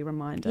lovely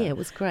reminder. Yeah, it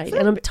was great.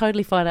 And I'm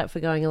totally fired up for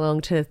going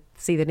along to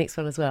see the next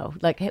one as well.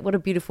 Like, what a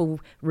beautiful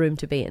room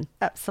to be in.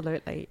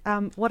 Absolutely.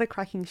 What a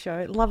cracking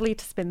show. Lovely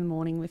to spend the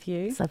morning with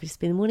you. It's lovely to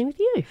spend the morning with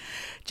you.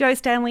 Joe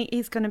Stanley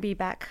is going to be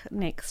back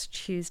next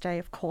Tuesday,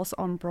 of course,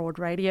 on Broad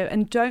Radio.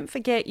 And don't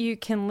forget, you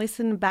can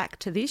listen back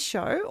to this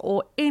show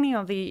or any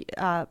of the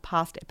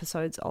past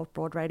episodes of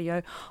Broad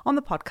Radio on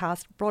the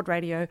podcast, Broad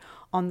Radio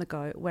on the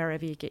go,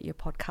 wherever you get your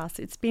podcasts.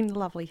 It's been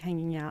lovely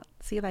hanging out.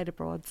 See you later,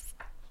 Broads.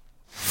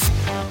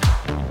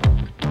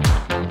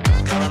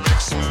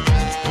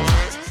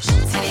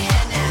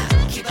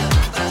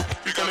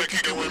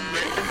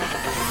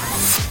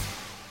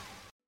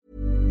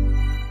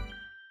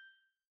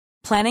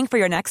 Planning for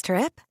your next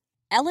trip?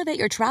 Elevate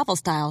your travel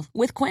style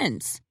with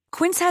Quince.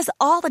 Quince has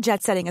all the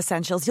jet-setting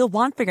essentials you'll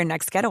want for your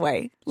next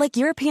getaway, like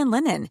European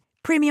linen,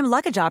 premium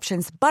luggage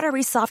options,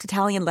 buttery soft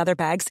Italian leather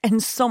bags,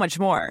 and so much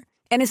more.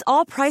 And is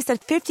all priced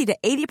at 50 to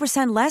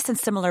 80% less than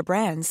similar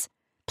brands.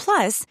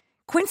 Plus,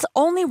 Quince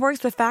only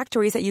works with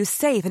factories that use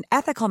safe and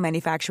ethical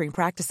manufacturing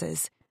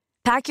practices.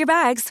 Pack your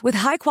bags with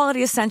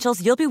high-quality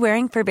essentials you'll be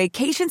wearing for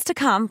vacations to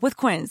come with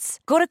Quince.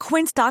 Go to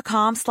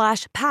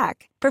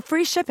quince.com/pack for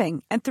free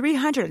shipping and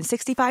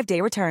 365-day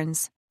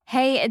returns.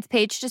 Hey, it's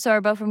Paige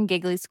DeSorbo from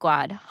Giggly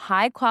Squad.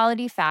 High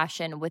quality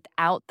fashion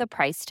without the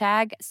price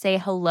tag. Say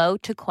hello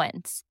to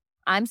Quince.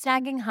 I'm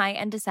snagging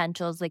high-end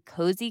essentials like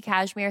cozy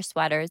cashmere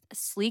sweaters,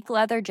 sleek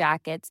leather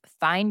jackets,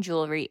 fine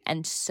jewelry,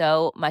 and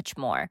so much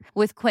more.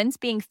 With Quince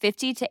being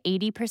 50 to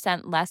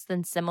 80% less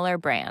than similar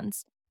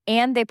brands.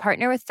 And they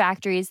partner with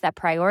factories that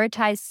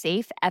prioritize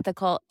safe,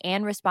 ethical,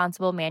 and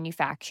responsible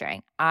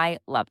manufacturing. I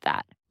love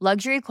that.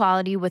 Luxury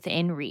quality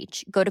within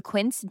reach. Go to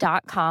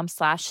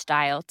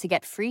quince.com/style to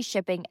get free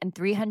shipping and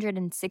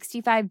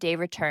 365-day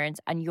returns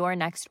on your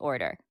next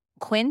order.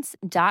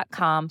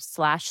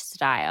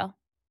 Quince.com/style.